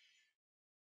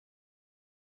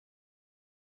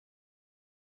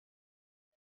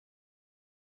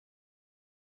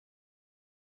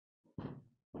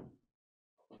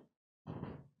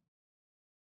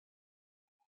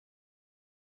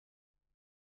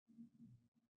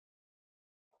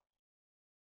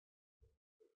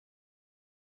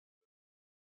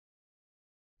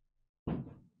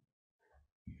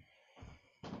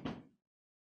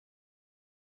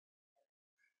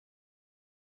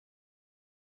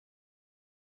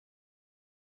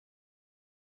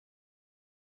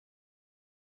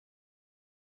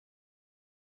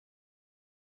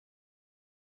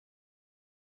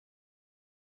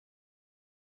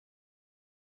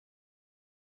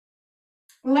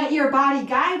 Let your body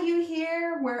guide you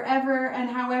here, wherever and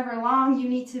however long you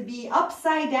need to be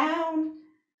upside down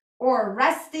or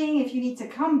resting if you need to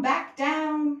come back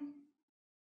down.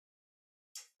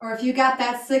 Or if you got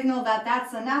that signal that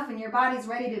that's enough and your body's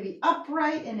ready to be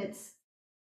upright in its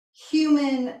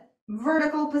human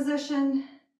vertical position.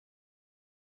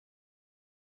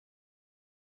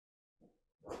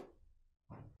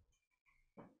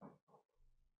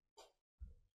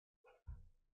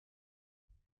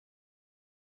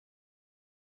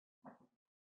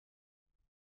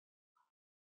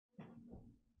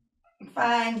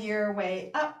 Find your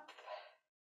way up.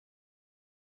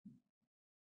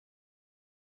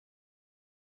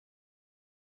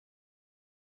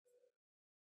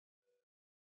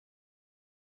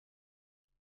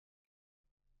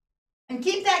 And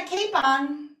keep that cape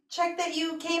on. Check that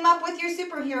you came up with your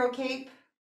superhero cape.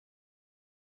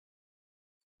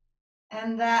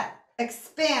 And that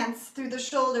expanse through the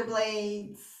shoulder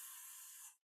blades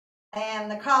and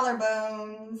the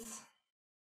collarbones.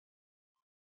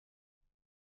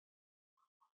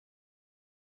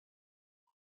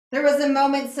 There was a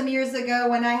moment some years ago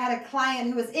when I had a client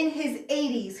who was in his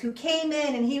 80s who came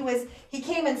in and he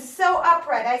came in so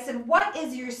upright. I said, "What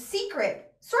is your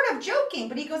secret?" Sort of joking,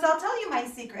 but he goes, "I'll tell you my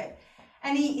secret."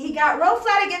 And he got real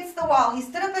flat against the wall. He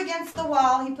stood up against the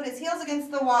wall. He put his heels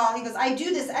against the wall. He goes, "I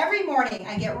do this every morning.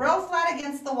 I get real flat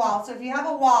against the wall. So if you have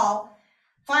a wall,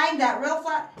 find that real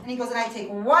flat." And he goes, "And I take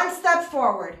one step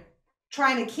forward,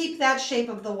 trying to keep that shape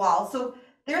of the wall." So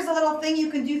there's a little thing you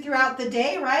can do throughout the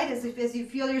day, right? As you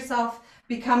feel yourself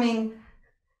becoming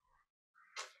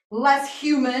less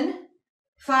human,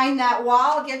 find that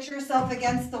wall, get yourself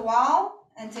against the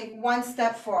wall, and take one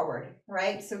step forward,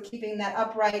 right? So keeping that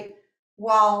upright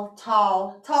wall,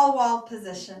 tall wall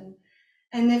position.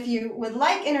 And if you would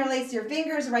like, interlace your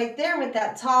fingers right there with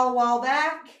that tall wall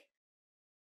back,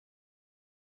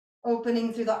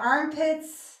 opening through the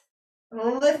armpits.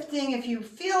 Lifting, if you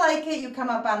feel like it, you come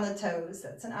up on the toes.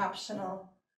 That's an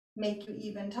optional, make you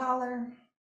even taller.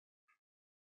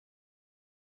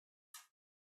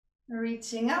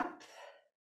 Reaching up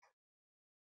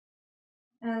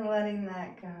and letting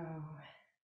that go.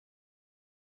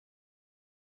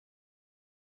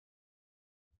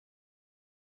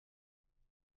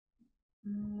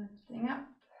 Lifting up.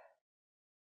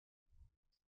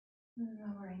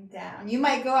 Lowering down. You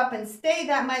might go up and stay.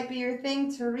 That might be your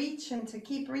thing, to reach and to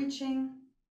keep reaching.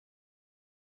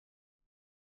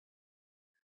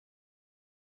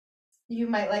 You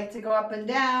might like to go up and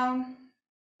down,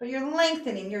 but you're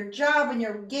lengthening. Your job and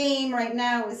your game right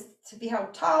now is to be, how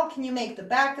tall can you make the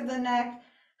back of the neck?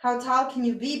 How tall can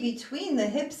you be between the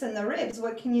hips and the ribs?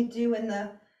 What can you do in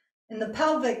the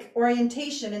pelvic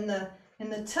orientation, in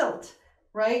the tilt,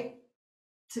 right?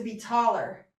 To be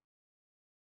taller.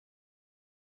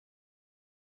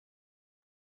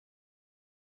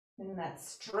 In that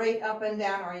straight up and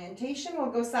down orientation. We'll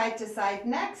go side to side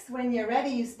next. When you're ready,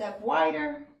 you step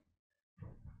wider.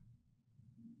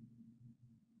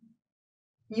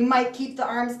 You might keep the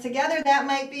arms together. That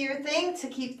might be your thing, to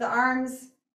keep the arms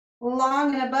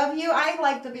long and above you. I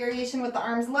like the variation with the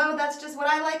arms low. That's just what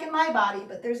I like in my body,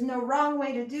 but there's no wrong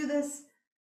way to do this.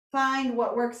 Find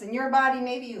what works in your body.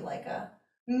 Maybe you like a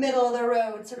middle of the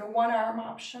road, sort of one arm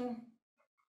option.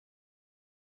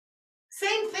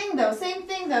 Same thing though.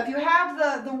 If you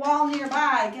have the wall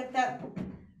nearby, get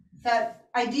that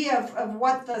idea of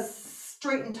what the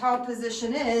straight and tall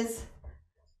position is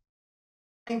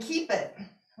and keep it,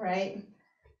 right?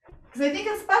 Because I think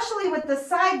especially with the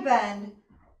side bend,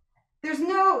 there's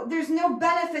no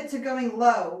benefit to going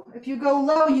low. If you go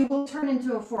low, you will turn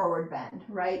into a forward bend,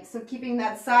 right? So keeping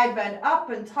that side bend up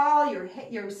and tall, your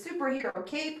superhero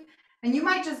cape, and you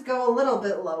might just go a little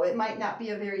bit low. It might not be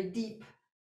a very deep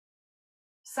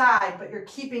side, but you're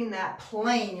keeping that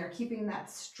plane, you're keeping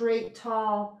that straight,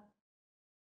 tall,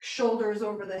 shoulders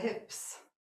over the hips.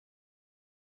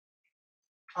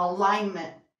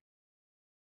 Alignment.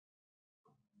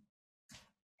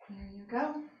 There you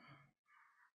go.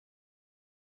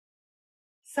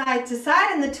 Side to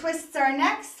side, and the twists are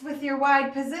next with your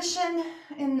wide position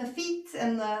in the feet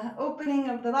and the opening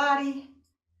of the body.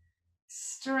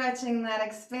 Stretching that,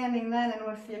 expanding that,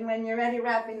 and when you're ready,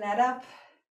 wrapping that up.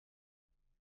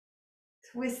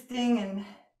 Twisting and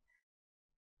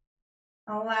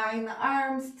allowing the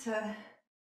arms to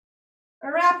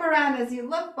wrap around as you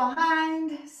look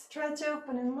behind. Stretch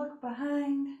open and look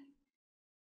behind.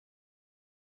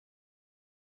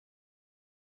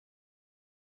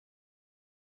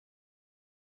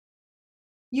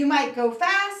 You might go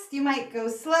fast, you might go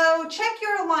slow. Check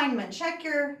your alignment, check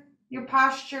your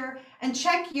posture, and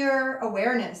check your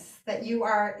awareness that you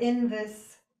are in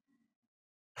this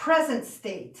present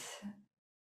state,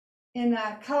 in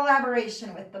a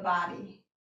collaboration with the body,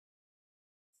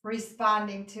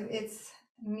 responding to its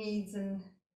needs and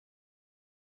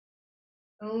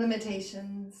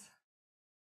limitations.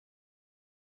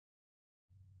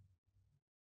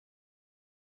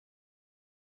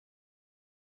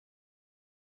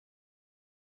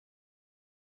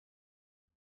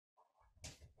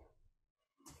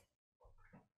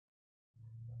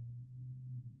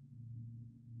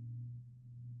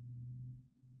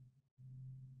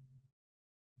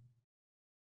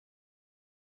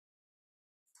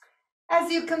 As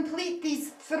you complete these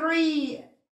 3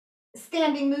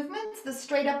 standing movements, the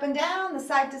straight up and down, the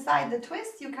side to side, the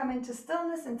twist, you come into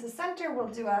stillness, into center. We'll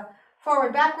do a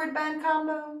forward backward bend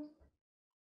combo.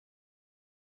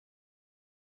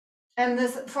 And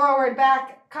this forward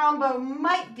back combo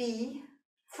might be,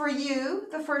 for you,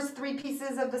 the first 3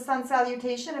 pieces of the sun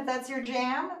salutation. If that's your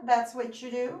jam, that's what you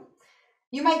do.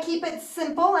 You might keep it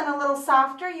simple and a little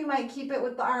softer. You might keep it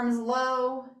with the arms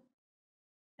low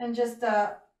and just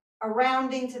a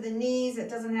rounding to the knees. It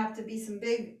doesn't have to be some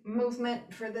big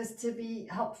movement for this to be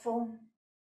helpful.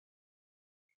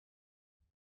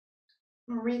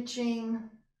 Reaching,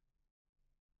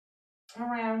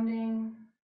 rounding.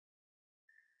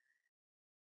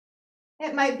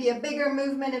 It might be a bigger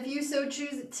movement if you so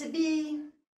choose it to be.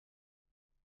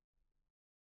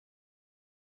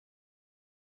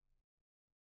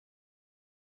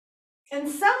 And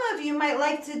some of you might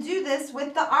like to do this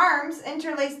with the arms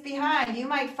interlaced behind. You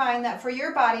might find that for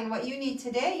your body and what you need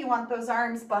today, you want those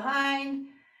arms behind,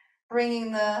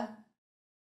 bringing the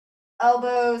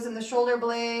elbows and the shoulder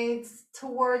blades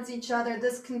towards each other.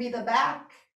 This can be the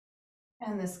back,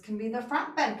 and this can be the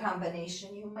front bend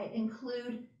combination. You might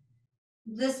include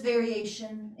this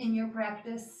variation in your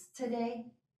practice today.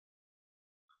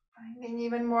 Finding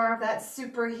even more of that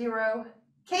superhero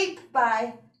cape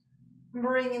by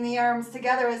bringing the arms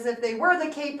together as if they were the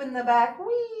cape in the back.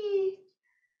 Whee!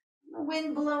 The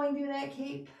wind blowing through that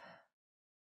cape,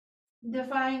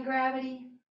 defying gravity.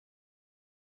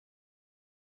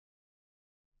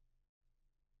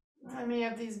 Many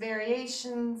of these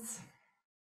variations.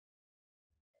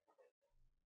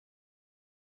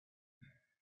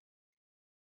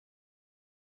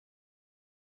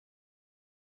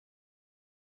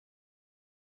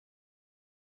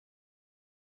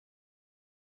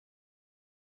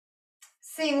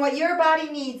 Seeing what your body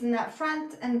needs in that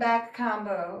front and back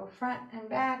combo. Front and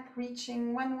back,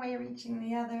 reaching one way, reaching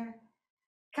the other.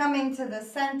 Coming to the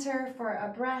center for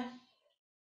a breath.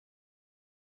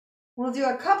 We'll do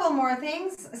a couple more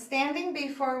things standing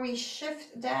before we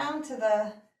shift down to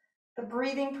the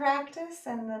breathing practice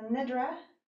and the Nidra.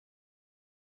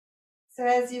 So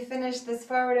as you finish this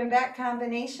forward and back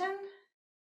combination,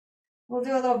 we'll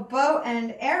do a little bow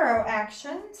and arrow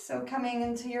action. So coming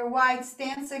into your wide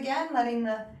stance again, letting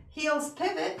the heels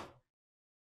pivot.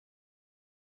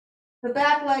 The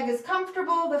back leg is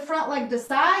comfortable, the front leg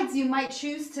decides. You might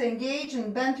choose to engage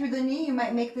and bend through the knee. You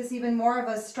might make this even more of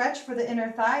a stretch for the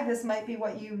inner thigh. This might be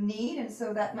what you need, and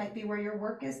so that might be where your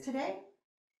work is today.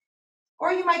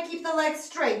 Or you might keep the legs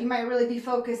straight. You might really be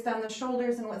focused on the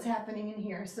shoulders and what's happening in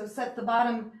here. So set the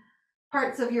bottom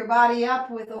parts of your body up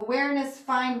with awareness.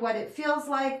 Find what it feels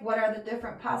like. What are the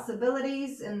different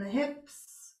possibilities in the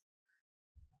hips?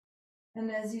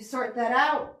 And as you sort that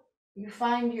out, you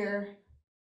find your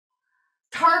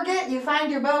target, you find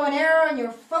your bow and arrow and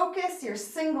your focus, your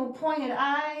single pointed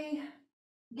eye,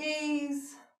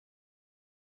 gaze.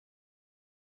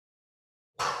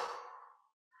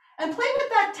 And play with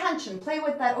that tension. Play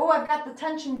with that, oh, I've got the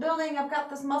tension building. I've got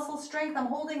this muscle strength. I'm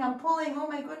holding, I'm pulling. Oh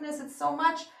my goodness, it's so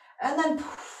much. And then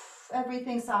poof,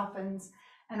 everything softens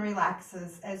and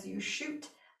relaxes as you shoot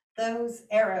those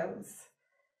arrows.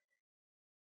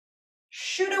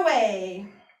 shoot away.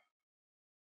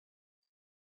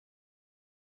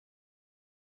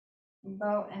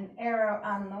 Bow and arrow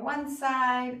on the one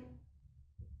side.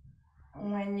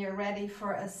 When you're ready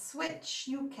for a switch,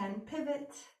 you can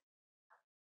pivot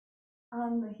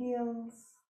on the heels.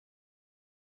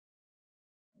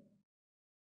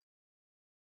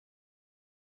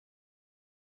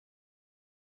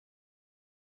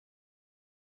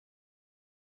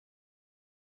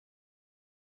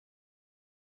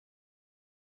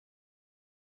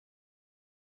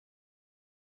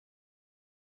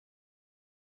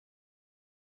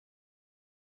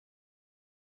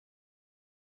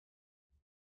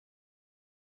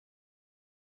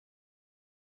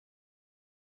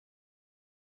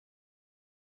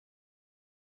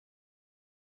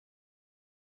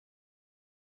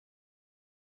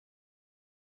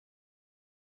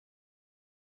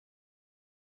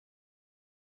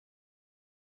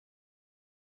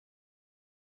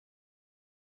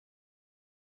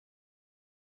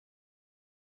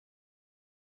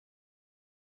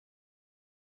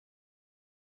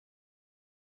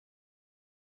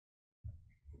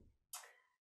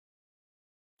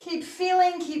 Keep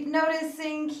feeling, keep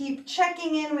noticing, keep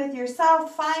checking in with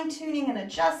yourself, fine-tuning and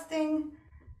adjusting.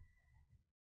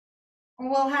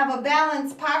 We'll have a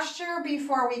balanced posture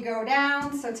before we go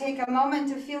down, so take a moment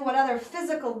to feel what other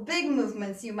physical big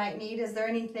movements you might need. Is there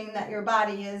anything that your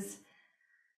body is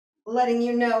letting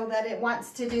you know that it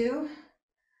wants to do?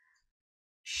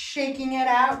 Shaking it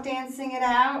out, dancing it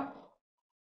out,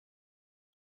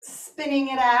 spinning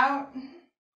it out.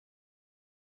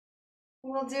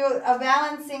 We'll do a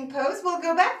balancing pose. We'll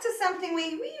go back to something we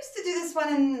used to do this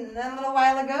one a little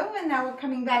while ago, and now we're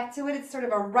coming back to it. It's sort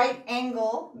of a right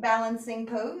angle balancing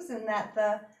pose, in that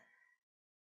the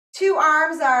two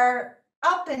arms are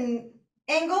up in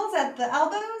angles at the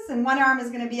elbows, and one arm is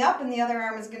going to be up and the other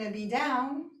arm is going to be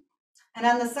down. And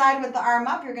on the side with the arm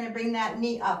up, you're going to bring that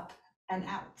knee up and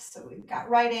out. So we've got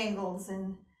right angles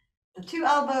in the two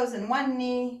elbows and one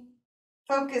knee.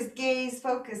 Focused gaze,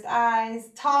 focused eyes,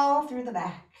 tall through the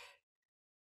back.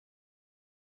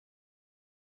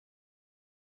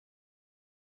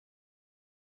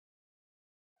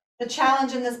 The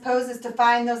challenge in this pose is to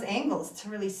find those angles, to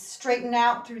really straighten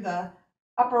out through the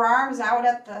upper arms, out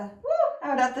at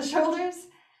the shoulders.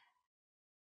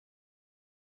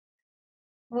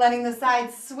 Letting the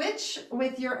sides switch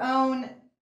with your own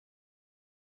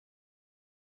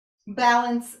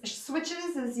balance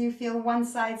switches. As you feel one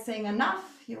side saying enough,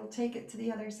 you'll take it to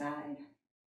the other side.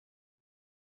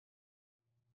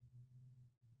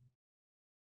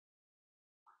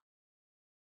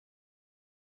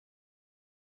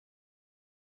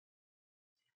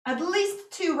 At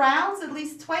least 2 rounds, at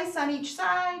least twice on each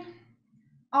side,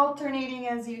 alternating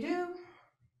as you do.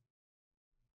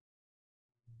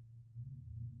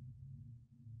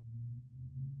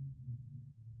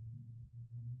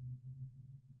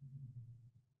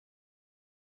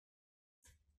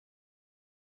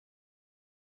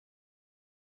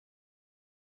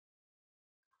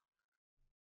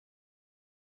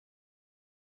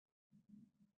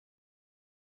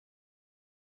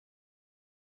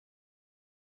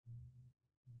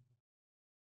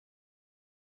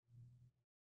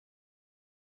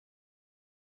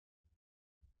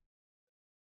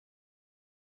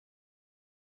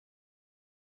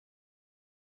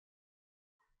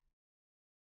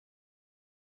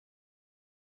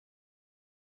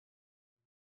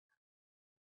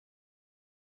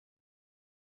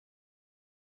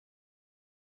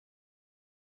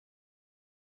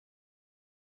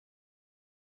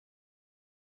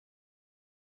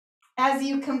 As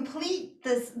you complete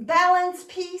this balance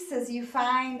piece, as you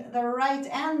find the right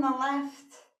and the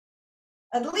left,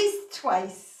 at least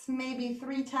twice, maybe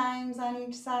 3 times on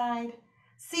each side.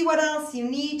 See what else you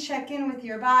need, check in with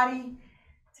your body,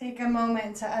 take a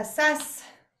moment to assess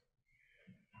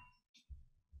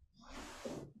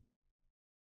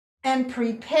and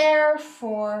prepare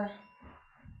for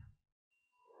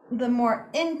the more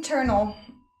internal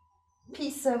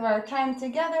piece of our time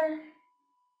together.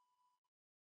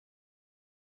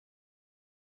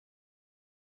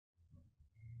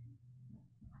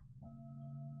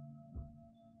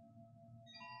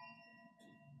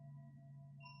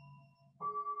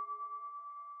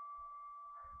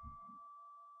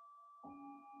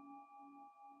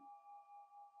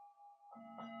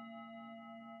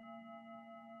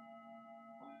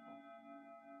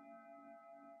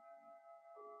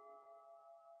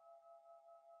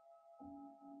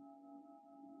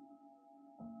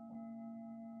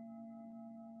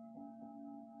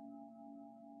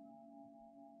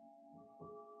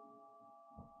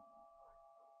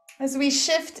 As we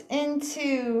shift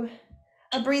into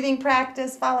a breathing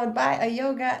practice followed by a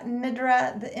Yoga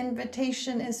Nidra. The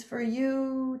invitation is for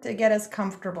you to get as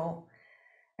comfortable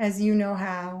as you know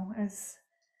how, as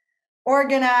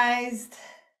organized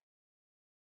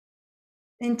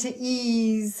into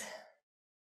ease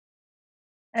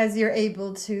as you're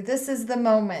able to. This is the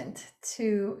moment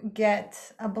to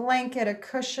get a blanket, a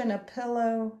cushion, a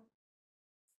pillow.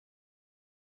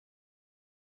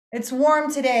 It's warm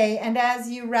today, and as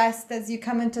you rest, as you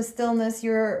come into stillness,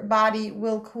 your body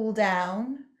will cool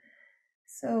down.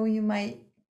 So you might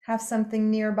have something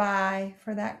nearby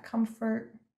for that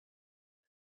comfort.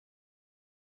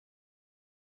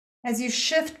 As you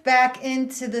shift back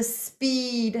into the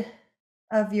speed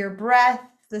of your breath,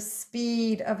 the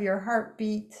speed of your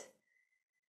heartbeat,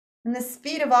 and the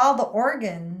speed of all the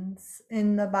organs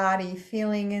in the body,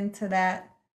 feeling into that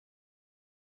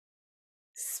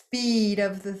speed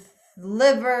of the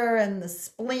liver and the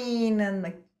spleen and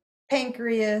the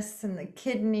pancreas and the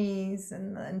kidneys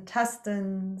and the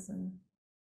intestines and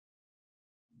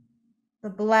the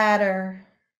bladder,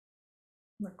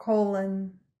 the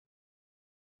colon,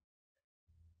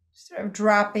 sort of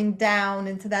dropping down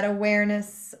into that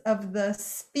awareness of the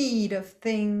speed of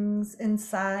things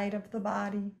inside of the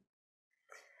body.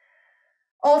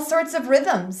 All sorts of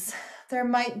rhythms. There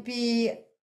might be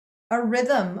a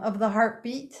rhythm of the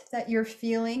heartbeat that you're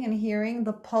feeling and hearing,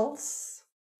 the pulse.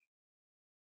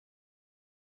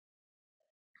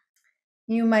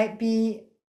 You might be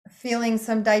feeling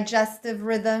some digestive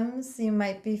rhythms. You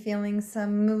might be feeling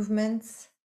some movements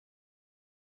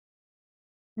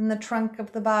in the trunk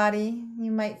of the body.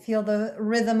 You might feel the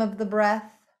rhythm of the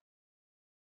breath.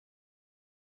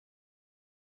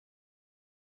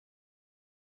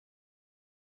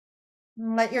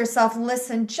 Let yourself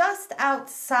listen just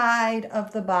outside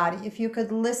of the body. If you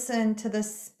could listen to the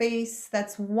space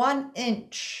that's 1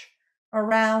 inch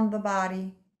around the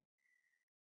body,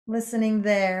 listening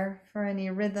there for any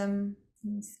rhythm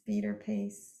and speed or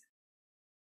pace.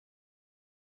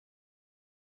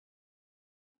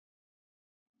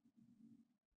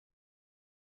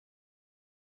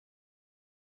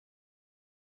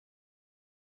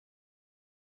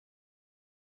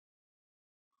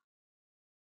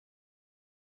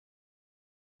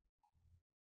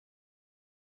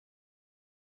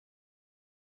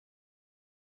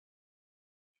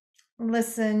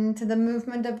 Listen to the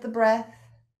movement of the breath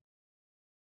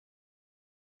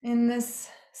in this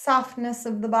softness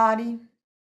of the body.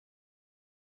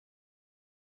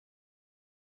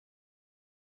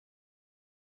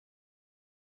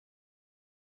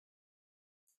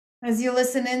 As you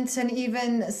listen into an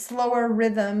even slower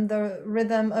rhythm, the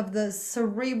rhythm of the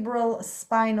cerebral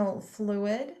spinal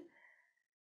fluid.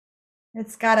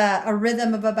 It's got a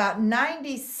rhythm of about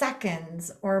 90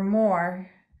 seconds or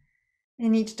more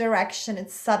in each direction.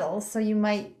 It's subtle, so you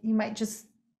might just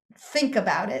think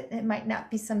about it. It might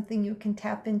not be something you can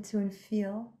tap into and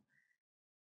feel.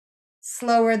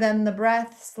 Slower than the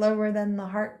breath, slower than the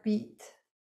heartbeat.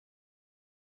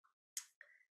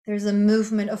 There's a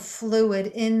movement of fluid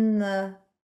in the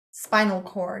spinal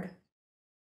cord.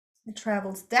 It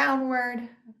travels downward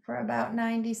for about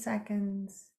 90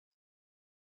 seconds.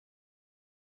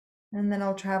 And then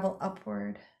I'll travel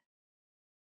upward.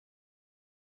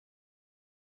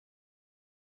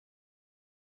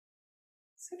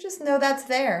 So just know that's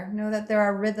there. Know that there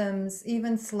are rhythms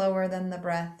even slower than the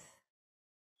breath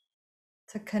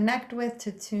to connect with,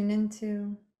 to tune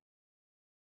into.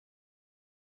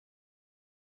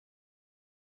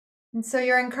 And so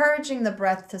you're encouraging the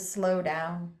breath to slow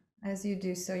down as you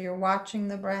do so. You're watching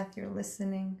the breath, you're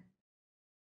listening.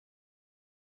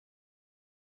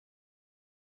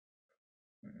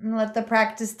 And let the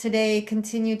practice today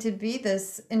continue to be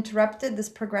this interrupted, this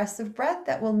progressive breath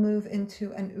that will move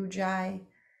into an ujjayi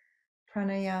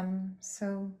pranayam.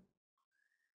 So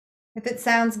if it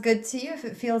sounds good to you, if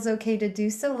it feels okay to do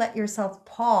so, let yourself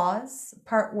pause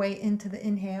partway into the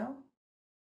inhale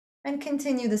and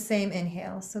continue the same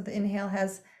inhale. So the inhale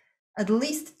has at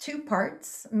least 2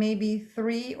 parts, maybe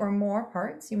 3 or more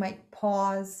parts. You might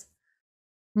pause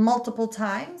multiple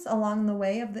times along the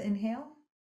way of the inhale.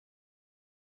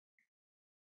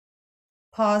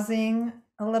 Pausing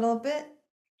a little bit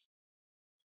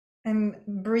and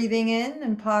breathing in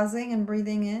and pausing and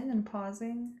breathing in and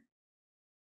pausing.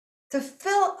 To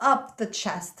fill up the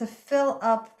chest, to fill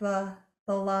up the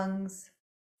lungs.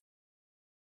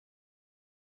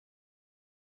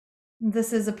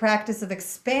 This is a practice of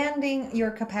expanding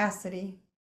your capacity.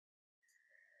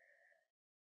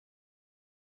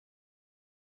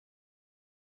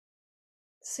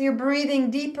 So you're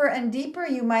breathing deeper and deeper.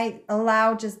 You might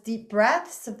allow just deep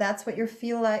breaths if that's what you're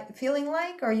feeling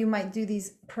like, or you might do these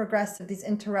progressive, these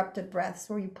interrupted breaths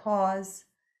where you pause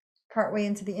partway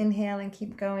into the inhale and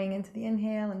keep going into the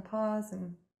inhale and pause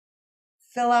and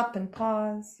fill up and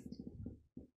pause.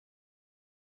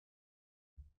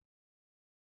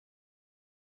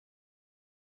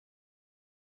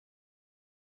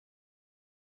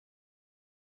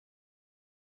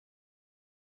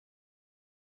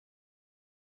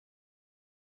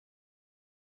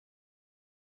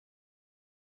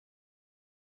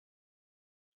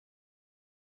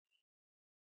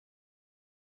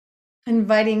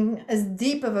 Inviting as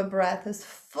deep of a breath, as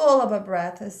full of a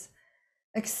breath, as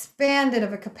expanded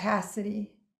of a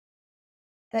capacity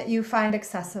that you find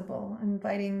accessible.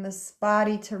 Inviting this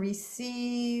body to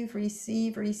receive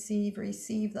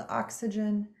the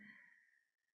oxygen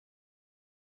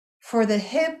for the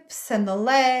hips and the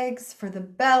legs, for the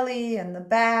belly and the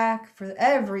back, for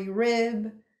every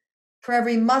rib, for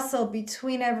every muscle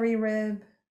between every rib.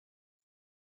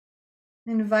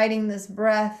 Inviting this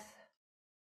breath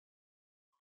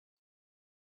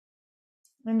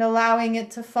and allowing it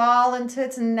to fall into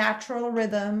its natural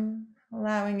rhythm,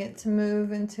 allowing it to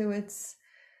move into its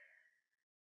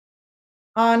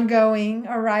ongoing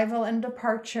arrival and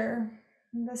departure,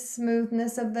 the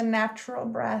smoothness of the natural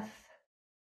breath.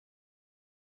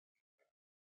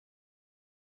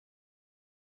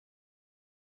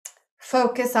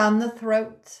 Focus on the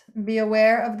throat. Be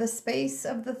aware of the space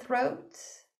of the throat.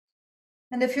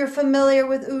 And if you're familiar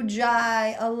with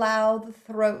Ujjayi, allow the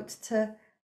throat to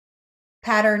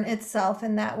pattern itself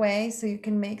in that way so you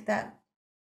can make that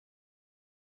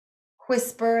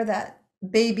whisper, that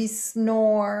baby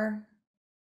snore.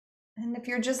 And if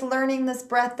you're just learning this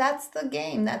breath, that's the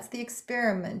game, that's the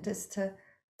experiment, is to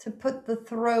put the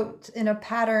throat in a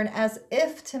pattern as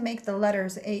if to make the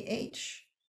letters AH.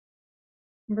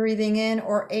 Breathing in,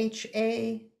 or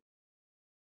HA,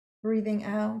 breathing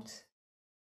out.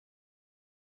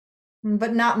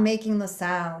 But not making the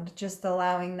sound, just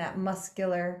allowing that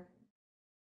muscular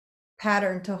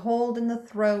pattern to hold in the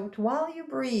throat while you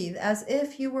breathe, as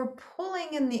if you were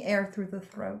pulling in the air through the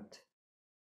throat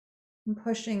and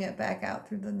pushing it back out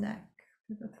through the neck,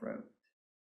 through the throat.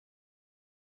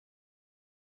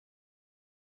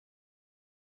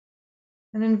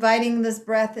 And inviting this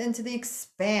breath into the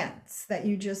expanse that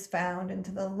you just found, into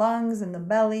the lungs and the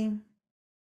belly.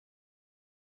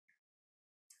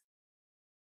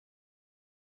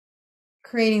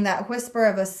 Creating that whisper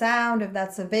of a sound, if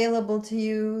that's available to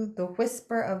you, the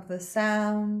whisper of the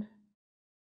sound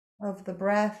of the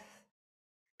breath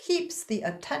keeps the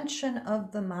attention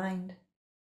of the mind.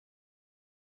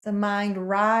 The mind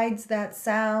rides that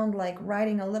sound like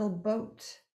riding a little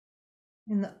boat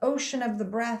in the ocean of the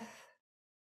breath.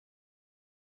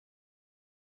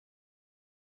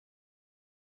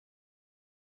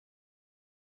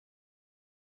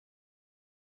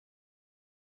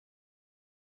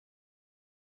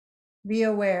 Be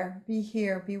aware, be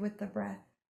here, be with the breath.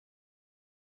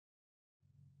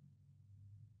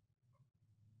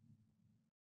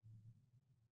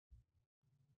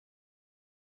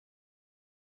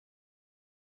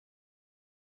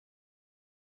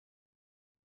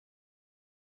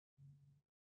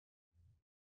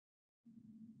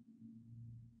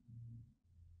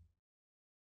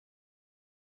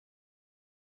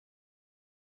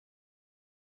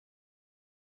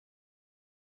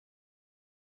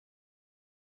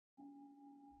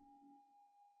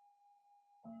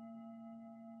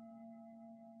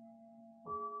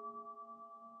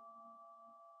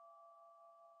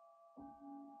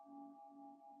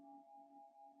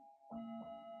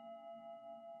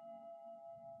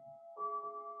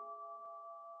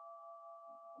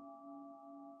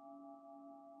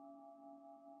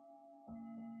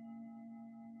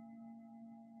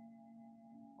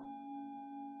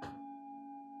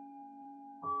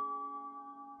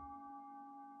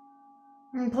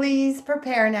 And please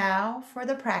prepare now for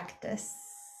the practice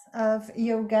of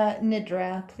Yoga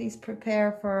Nidra. Please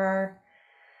prepare for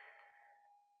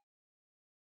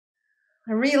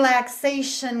our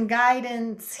relaxation,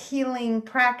 guidance, healing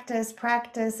practice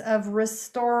of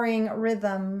restoring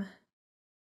rhythm.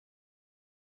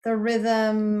 The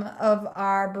rhythm of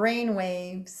our brain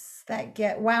waves that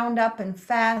get wound up and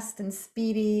fast and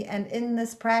speedy. And in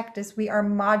this practice, we are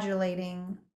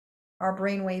modulating our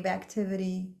brainwave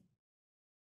activity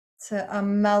to a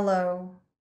mellow,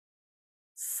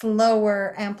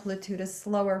 slower amplitude, a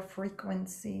slower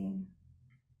frequency.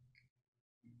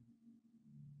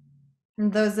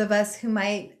 And those of us who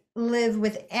might live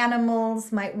with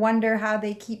animals might wonder how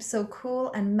they keep so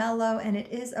cool and mellow, and it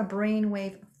is a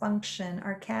brainwave dysfunction.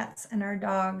 Our cats and our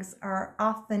dogs are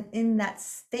often in that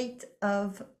state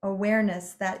of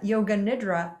awareness that Yoga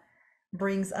Nidra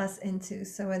brings us into.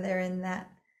 So when they're in that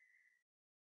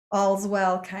all's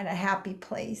well kind of happy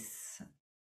place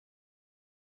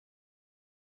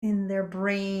in their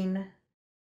brain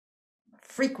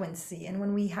frequency. And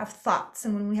when we have thoughts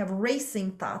and when we have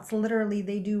racing thoughts, literally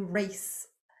they do race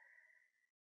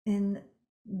in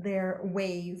their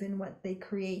wave in what they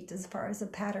create as far as a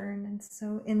pattern. And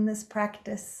so in this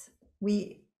practice,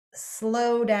 we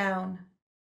slow down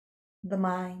the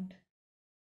mind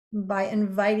by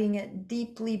inviting it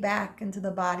deeply back into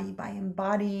the body, by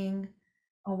embodying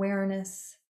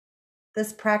awareness.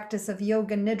 This practice of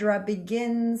Yoga Nidra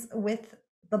begins with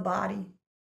the body,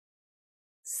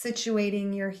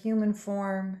 situating your human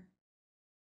form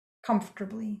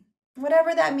comfortably,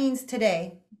 whatever that means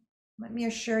today. Let me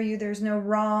assure you, there's no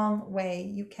wrong way.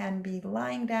 You can be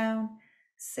lying down,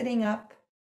 sitting up.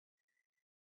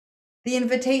 The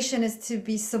invitation is to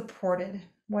be supported,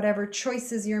 whatever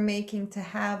choices you're making, to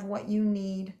have what you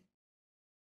need,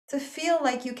 to feel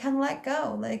like you can let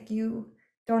go, like you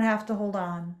don't have to hold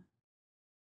on,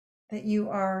 that you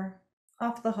are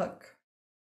off the hook.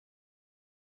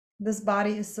 This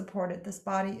body is supported. This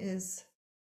body is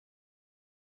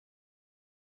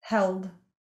held.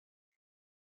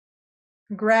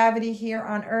 Gravity here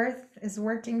on Earth is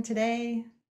working today.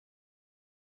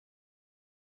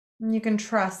 And you can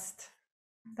trust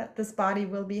that this body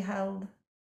will be held.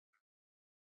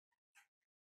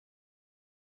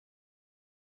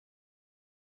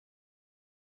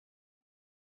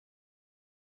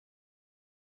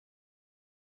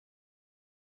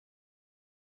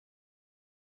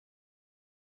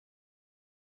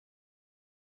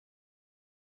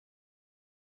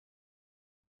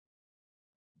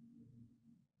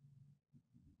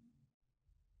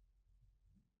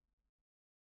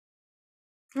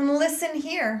 And listen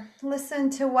here. Listen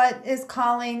to what is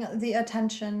calling the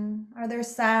attention. Are there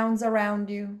sounds around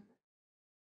you?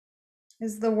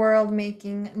 Is the world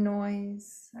making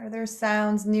noise? Are there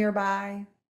sounds nearby?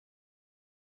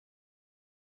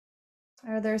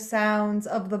 Are there sounds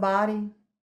of the body?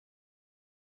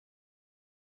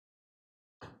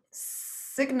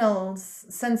 Signals,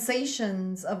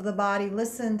 sensations of the body.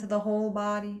 Listen to the whole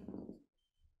body.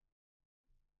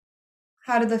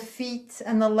 How do the feet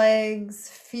and the legs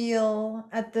feel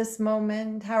at this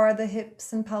moment? How are the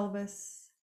hips and pelvis?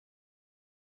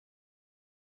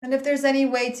 And if there's any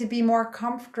way to be more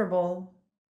comfortable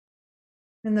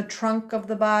in the trunk of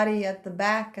the body, at the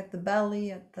back, at the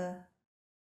belly, at the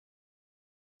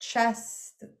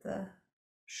chest, at the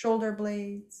shoulder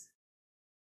blades,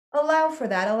 allow for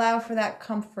that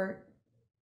comfort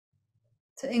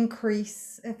to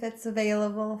increase if it's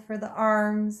available for the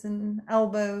arms and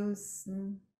elbows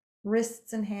and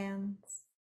wrists and hands.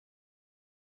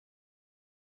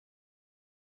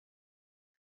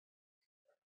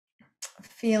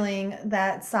 Feeling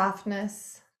that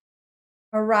softness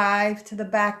arrive to the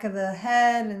back of the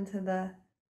head and to the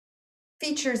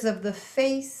features of the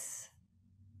face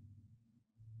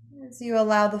as you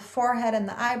allow the forehead and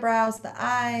the eyebrows, the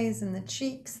eyes and the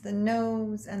cheeks, the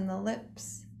nose and the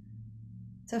lips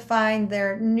to find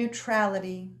their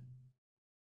neutrality,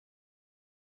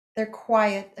 their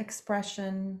quiet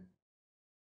expression,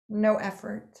 no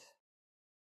effort.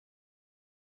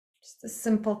 Just a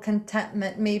simple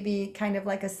contentment, maybe kind of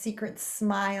like a secret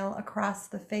smile across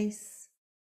the face,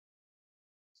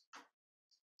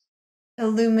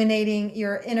 illuminating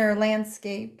your inner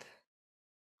landscape.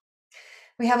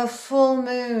 We have a full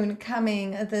moon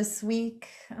coming this week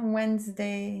on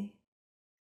Wednesday,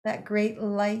 that great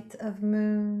light of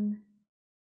moon.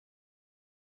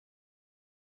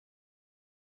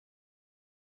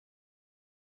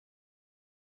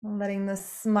 Letting the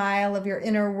smile of your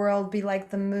inner world be like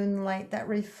the moonlight that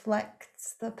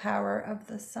reflects the power of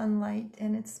the sunlight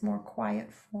in its more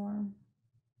quiet form.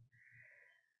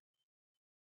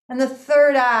 And the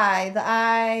third eye, the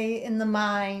eye in the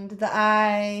mind, the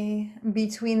eye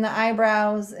between the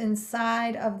eyebrows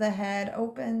inside of the head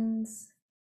opens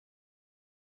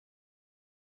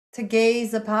to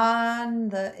gaze upon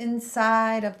the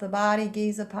inside of the body,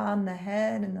 gaze upon the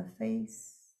head and the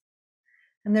face.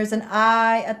 And there's an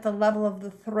eye at the level of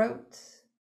the throat,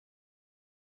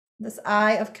 this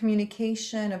eye of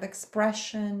communication, of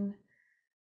expression,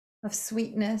 of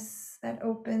sweetness that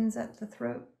opens at the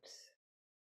throat.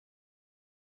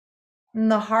 And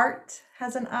the heart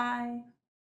has an eye,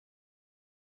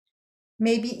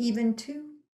 maybe even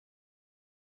two,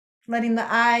 letting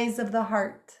the eyes of the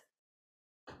heart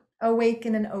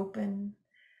awaken and open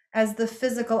as the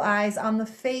physical eyes on the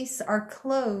face are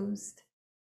closed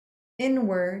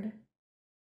inward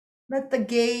Let the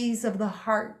gaze of the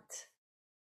heart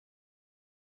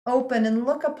open and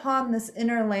look upon this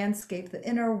inner landscape, the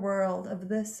inner world of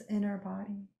this inner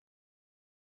body.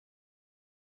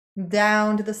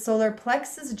 Down to the solar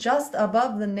plexus just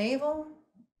above the navel,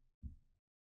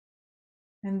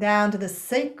 and down to the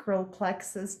sacral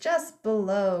plexus just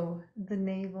below the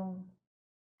navel.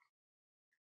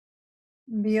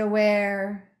 Be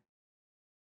aware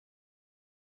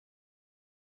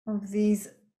of these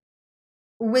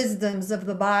wisdoms of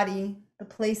the body, the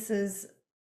places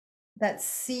that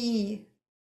see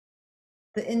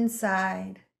the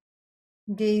inside,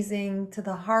 gazing to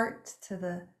the heart, to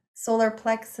the solar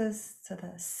plexus, to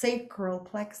the sacral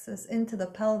plexus, into the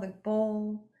pelvic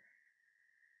bowl.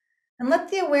 And let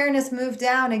the awareness move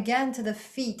down again to the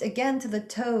feet, again to the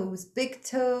toes, big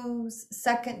toes,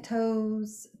 second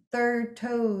toes, third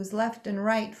toes, left and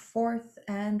right, fourth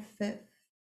and fifth.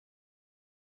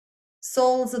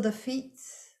 Soles of the feet,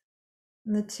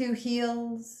 and the two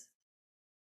heels,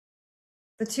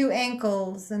 the two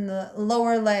ankles and the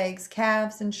lower legs,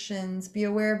 calves and shins. Be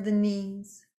aware of the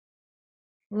knees,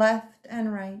 left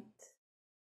and right,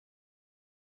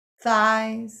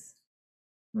 thighs,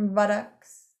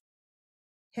 buttocks,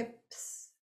 hips.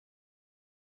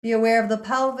 Be aware of the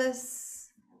pelvis,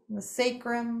 the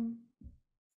sacrum,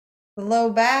 the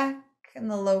low back and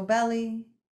the low belly,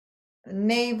 the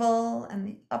navel and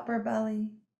the upper belly.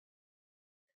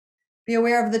 Be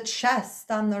aware of the chest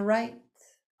on the right,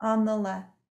 on the left,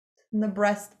 and the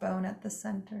breastbone at the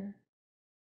center.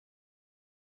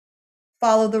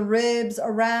 Follow the ribs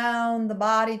around the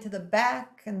body to the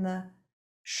back and the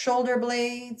shoulder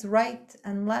blades right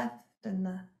and left, and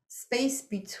the space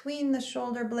between the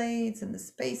shoulder blades and the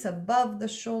space above the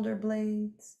shoulder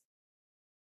blades.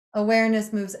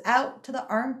 Awareness moves out to the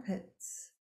armpits,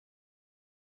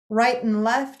 right and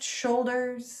left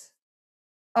shoulders,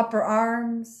 upper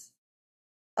arms,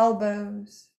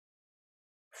 elbows,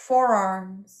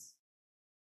 forearms,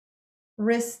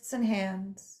 wrists and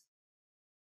hands,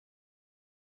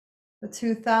 the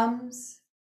two thumbs,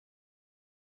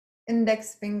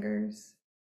 index fingers,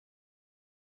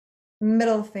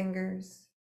 middle fingers,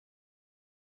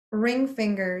 ring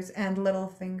fingers and little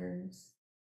fingers.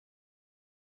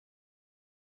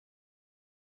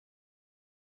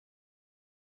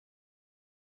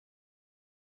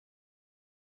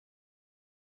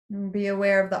 And be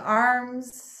aware of the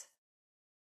arms,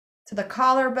 to the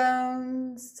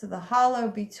collarbones, to the hollow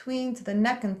between, to the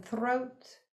neck and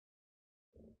throat.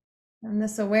 And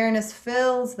this awareness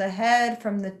fills the head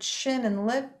from the chin and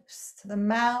lips to the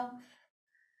mouth,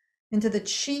 into the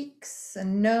cheeks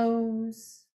and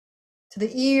nose, to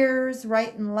the ears,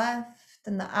 right and left,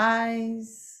 and the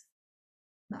eyes,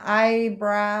 the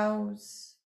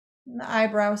eyebrows, and the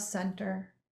eyebrow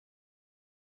center,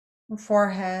 the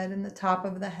forehead and the top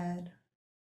of the head.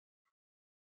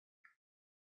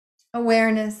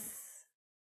 Awareness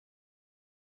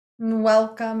and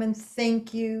welcome and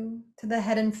thank you to the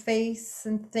head and face,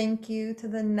 and thank you to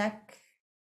the neck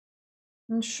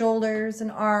and shoulders and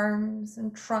arms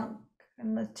and trunk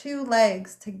and the two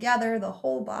legs together, the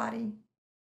whole body,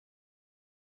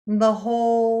 the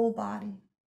whole body,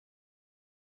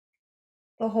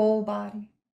 the whole body.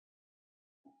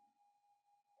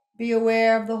 Be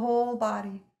aware of the whole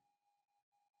body,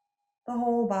 the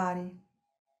whole body,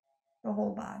 the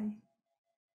whole body.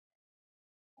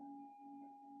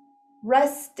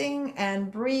 Resting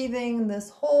and breathing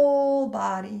this whole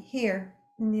body here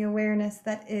in the awareness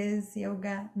that is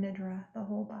Yoga Nidra, the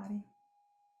whole body,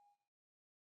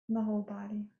 the whole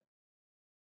body.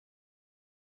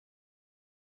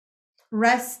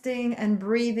 Resting and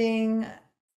breathing,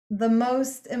 the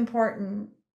most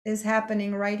important is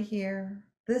happening right here.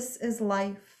 This is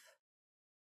life.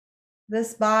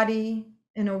 This body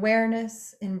in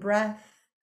awareness, in breath,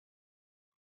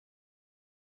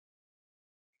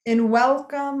 in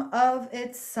welcome of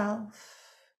itself.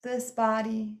 This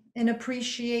body in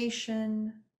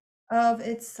appreciation of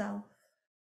itself.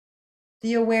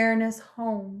 The awareness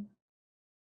home.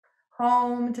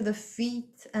 Home to the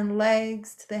feet and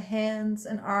legs, to the hands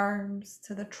and arms,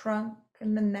 to the trunk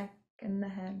and the neck and the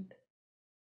head.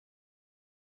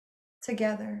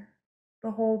 Together, the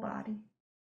whole body.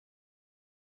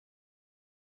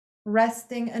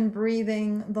 Resting and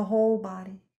breathing the whole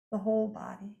body, the whole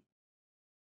body.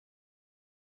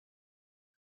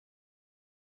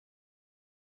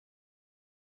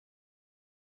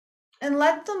 And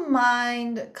let the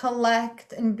mind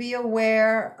collect and be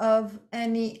aware of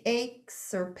any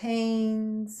aches or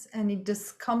pains, any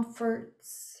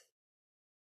discomforts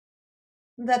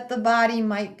that the body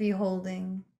might be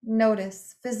holding.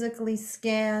 Notice, physically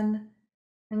scan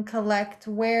and collect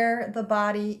where the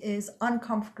body is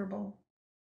uncomfortable.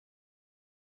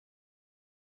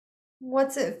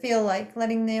 What's it feel like?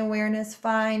 Letting the awareness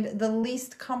find the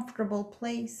least comfortable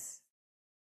place.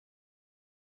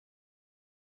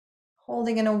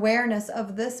 Holding an awareness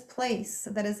of this place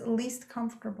that is least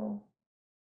comfortable.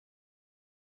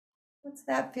 What's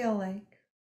that feel like?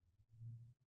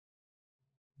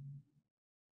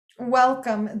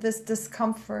 Welcome this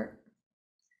discomfort.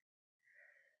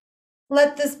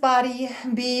 Let this body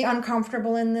be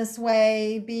uncomfortable in this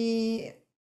way, be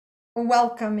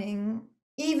welcoming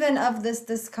even of this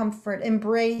discomfort.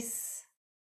 Embrace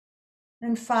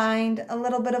and find a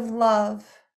little bit of love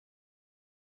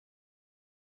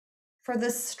for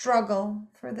this struggle,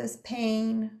 for this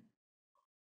pain,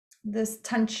 this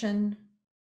tension.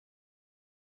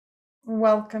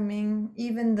 Welcoming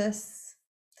even this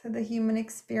to the human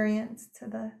experience, to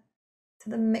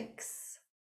the mix.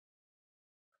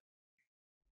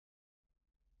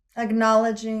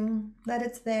 Acknowledging that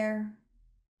it's there.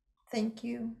 Thank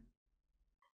you.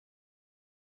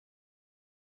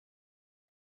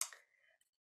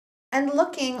 And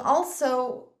looking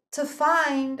also to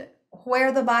find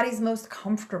where the body's most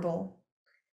comfortable.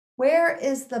 Where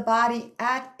is the body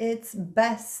at its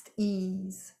best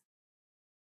ease?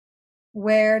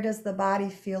 Where does the body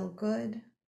feel good?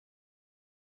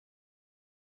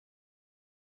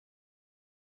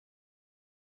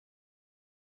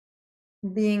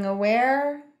 Being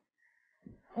aware,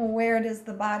 where does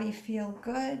the body feel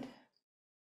good?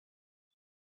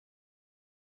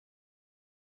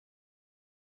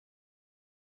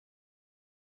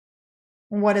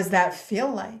 What does that feel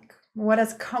like? What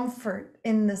does comfort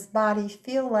in this body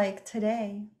feel like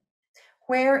today?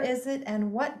 Where is it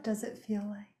and what does it feel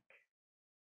like?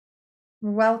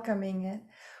 Welcoming it,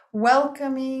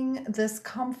 welcoming this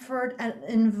comfort and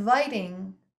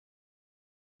inviting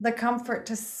the comfort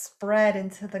to spread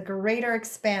into the greater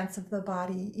expanse of the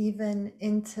body, even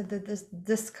into this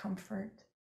discomfort.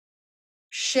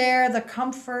 Share the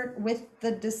comfort with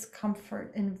the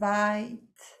discomfort. Invite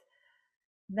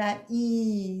that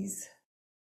ease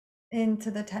into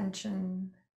the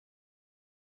tension.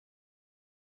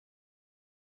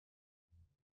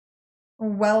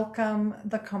 Welcome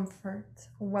the comfort.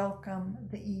 Welcome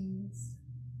the ease.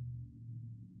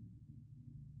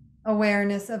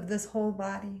 Awareness of this whole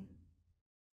body.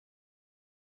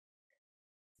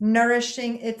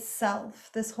 Nourishing itself,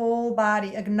 this whole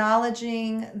body,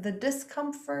 acknowledging the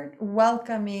discomfort,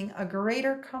 welcoming a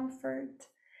greater comfort,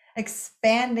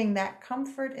 expanding that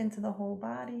comfort into the whole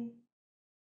body,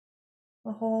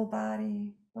 the whole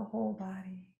body, the whole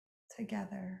body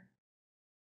together.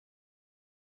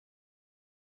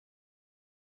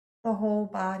 The whole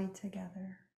body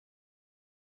together.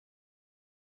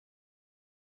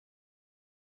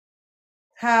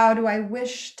 How do I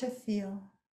wish to feel?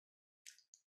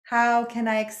 How can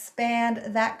I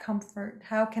expand that comfort?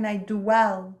 How can I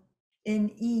dwell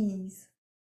in ease?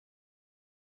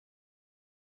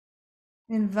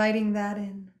 Inviting that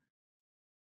in.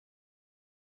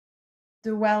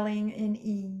 Dwelling in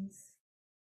ease.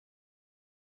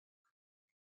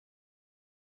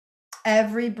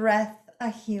 Every breath a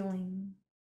healing.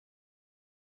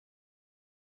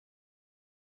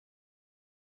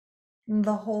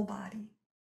 The whole body.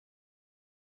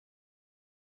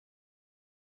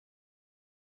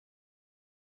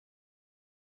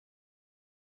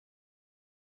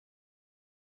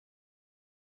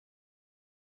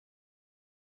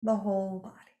 The whole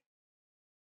body.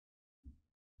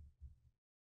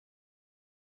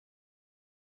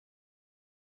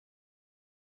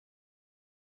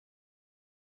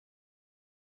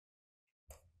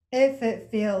 If it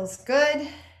feels good,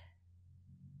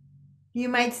 you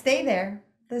might stay there.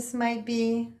 This might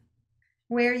be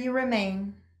where you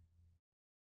remain.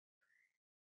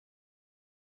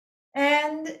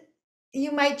 And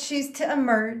you might choose to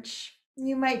emerge.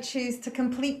 You might choose to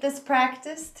complete this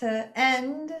practice, to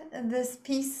end this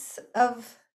piece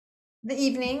of the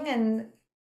evening and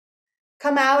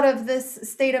come out of this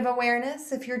state of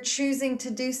awareness. If you're choosing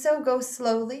to do so, go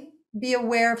slowly. Be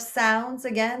aware of sounds.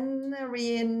 Again,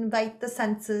 reinvite the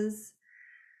senses.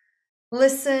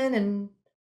 Listen and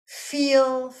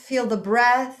feel the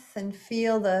breath and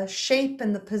feel the shape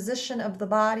and the position of the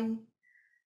body.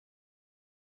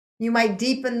 You might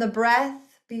deepen the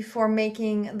breath before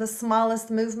making the smallest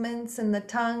movements in the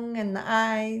tongue and the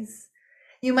eyes.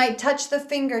 You might touch the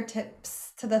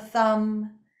fingertips to the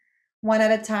thumb one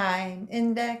at a time,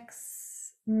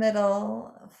 index,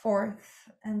 middle, fourth,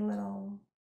 and little.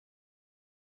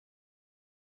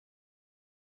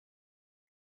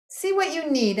 see what you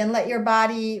need and let your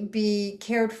body be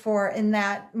cared for in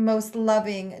that most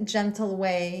loving, gentle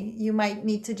way. You might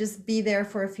need to just be there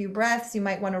for a few breaths. You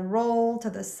might want to roll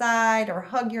to the side or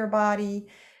hug your body.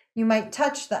 You might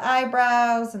touch the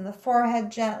eyebrows and the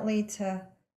forehead gently to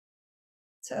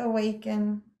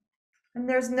awaken. And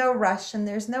there's no rush and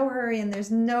there's no hurry and there's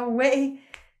no way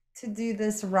to do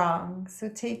this wrong. So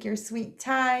take your sweet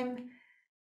time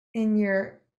in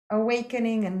your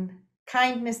awakening and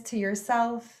kindness to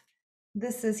yourself.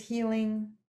 This is healing.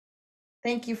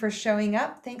 Thank you for showing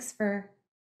up. Thanks for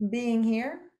being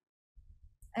here.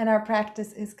 And our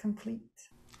practice is complete.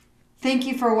 Thank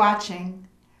you for watching.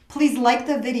 Please like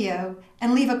the video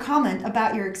and leave a comment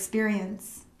about your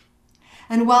experience.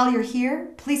 And while you're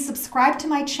here, please subscribe to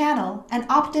my channel and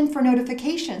opt in for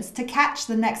notifications to catch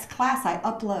the next class I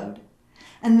upload.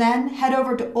 And then head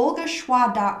over to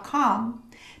olgachwa.com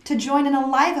to join in a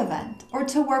live event or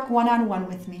to work one-on-one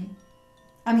with me.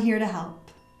 I'm here to help.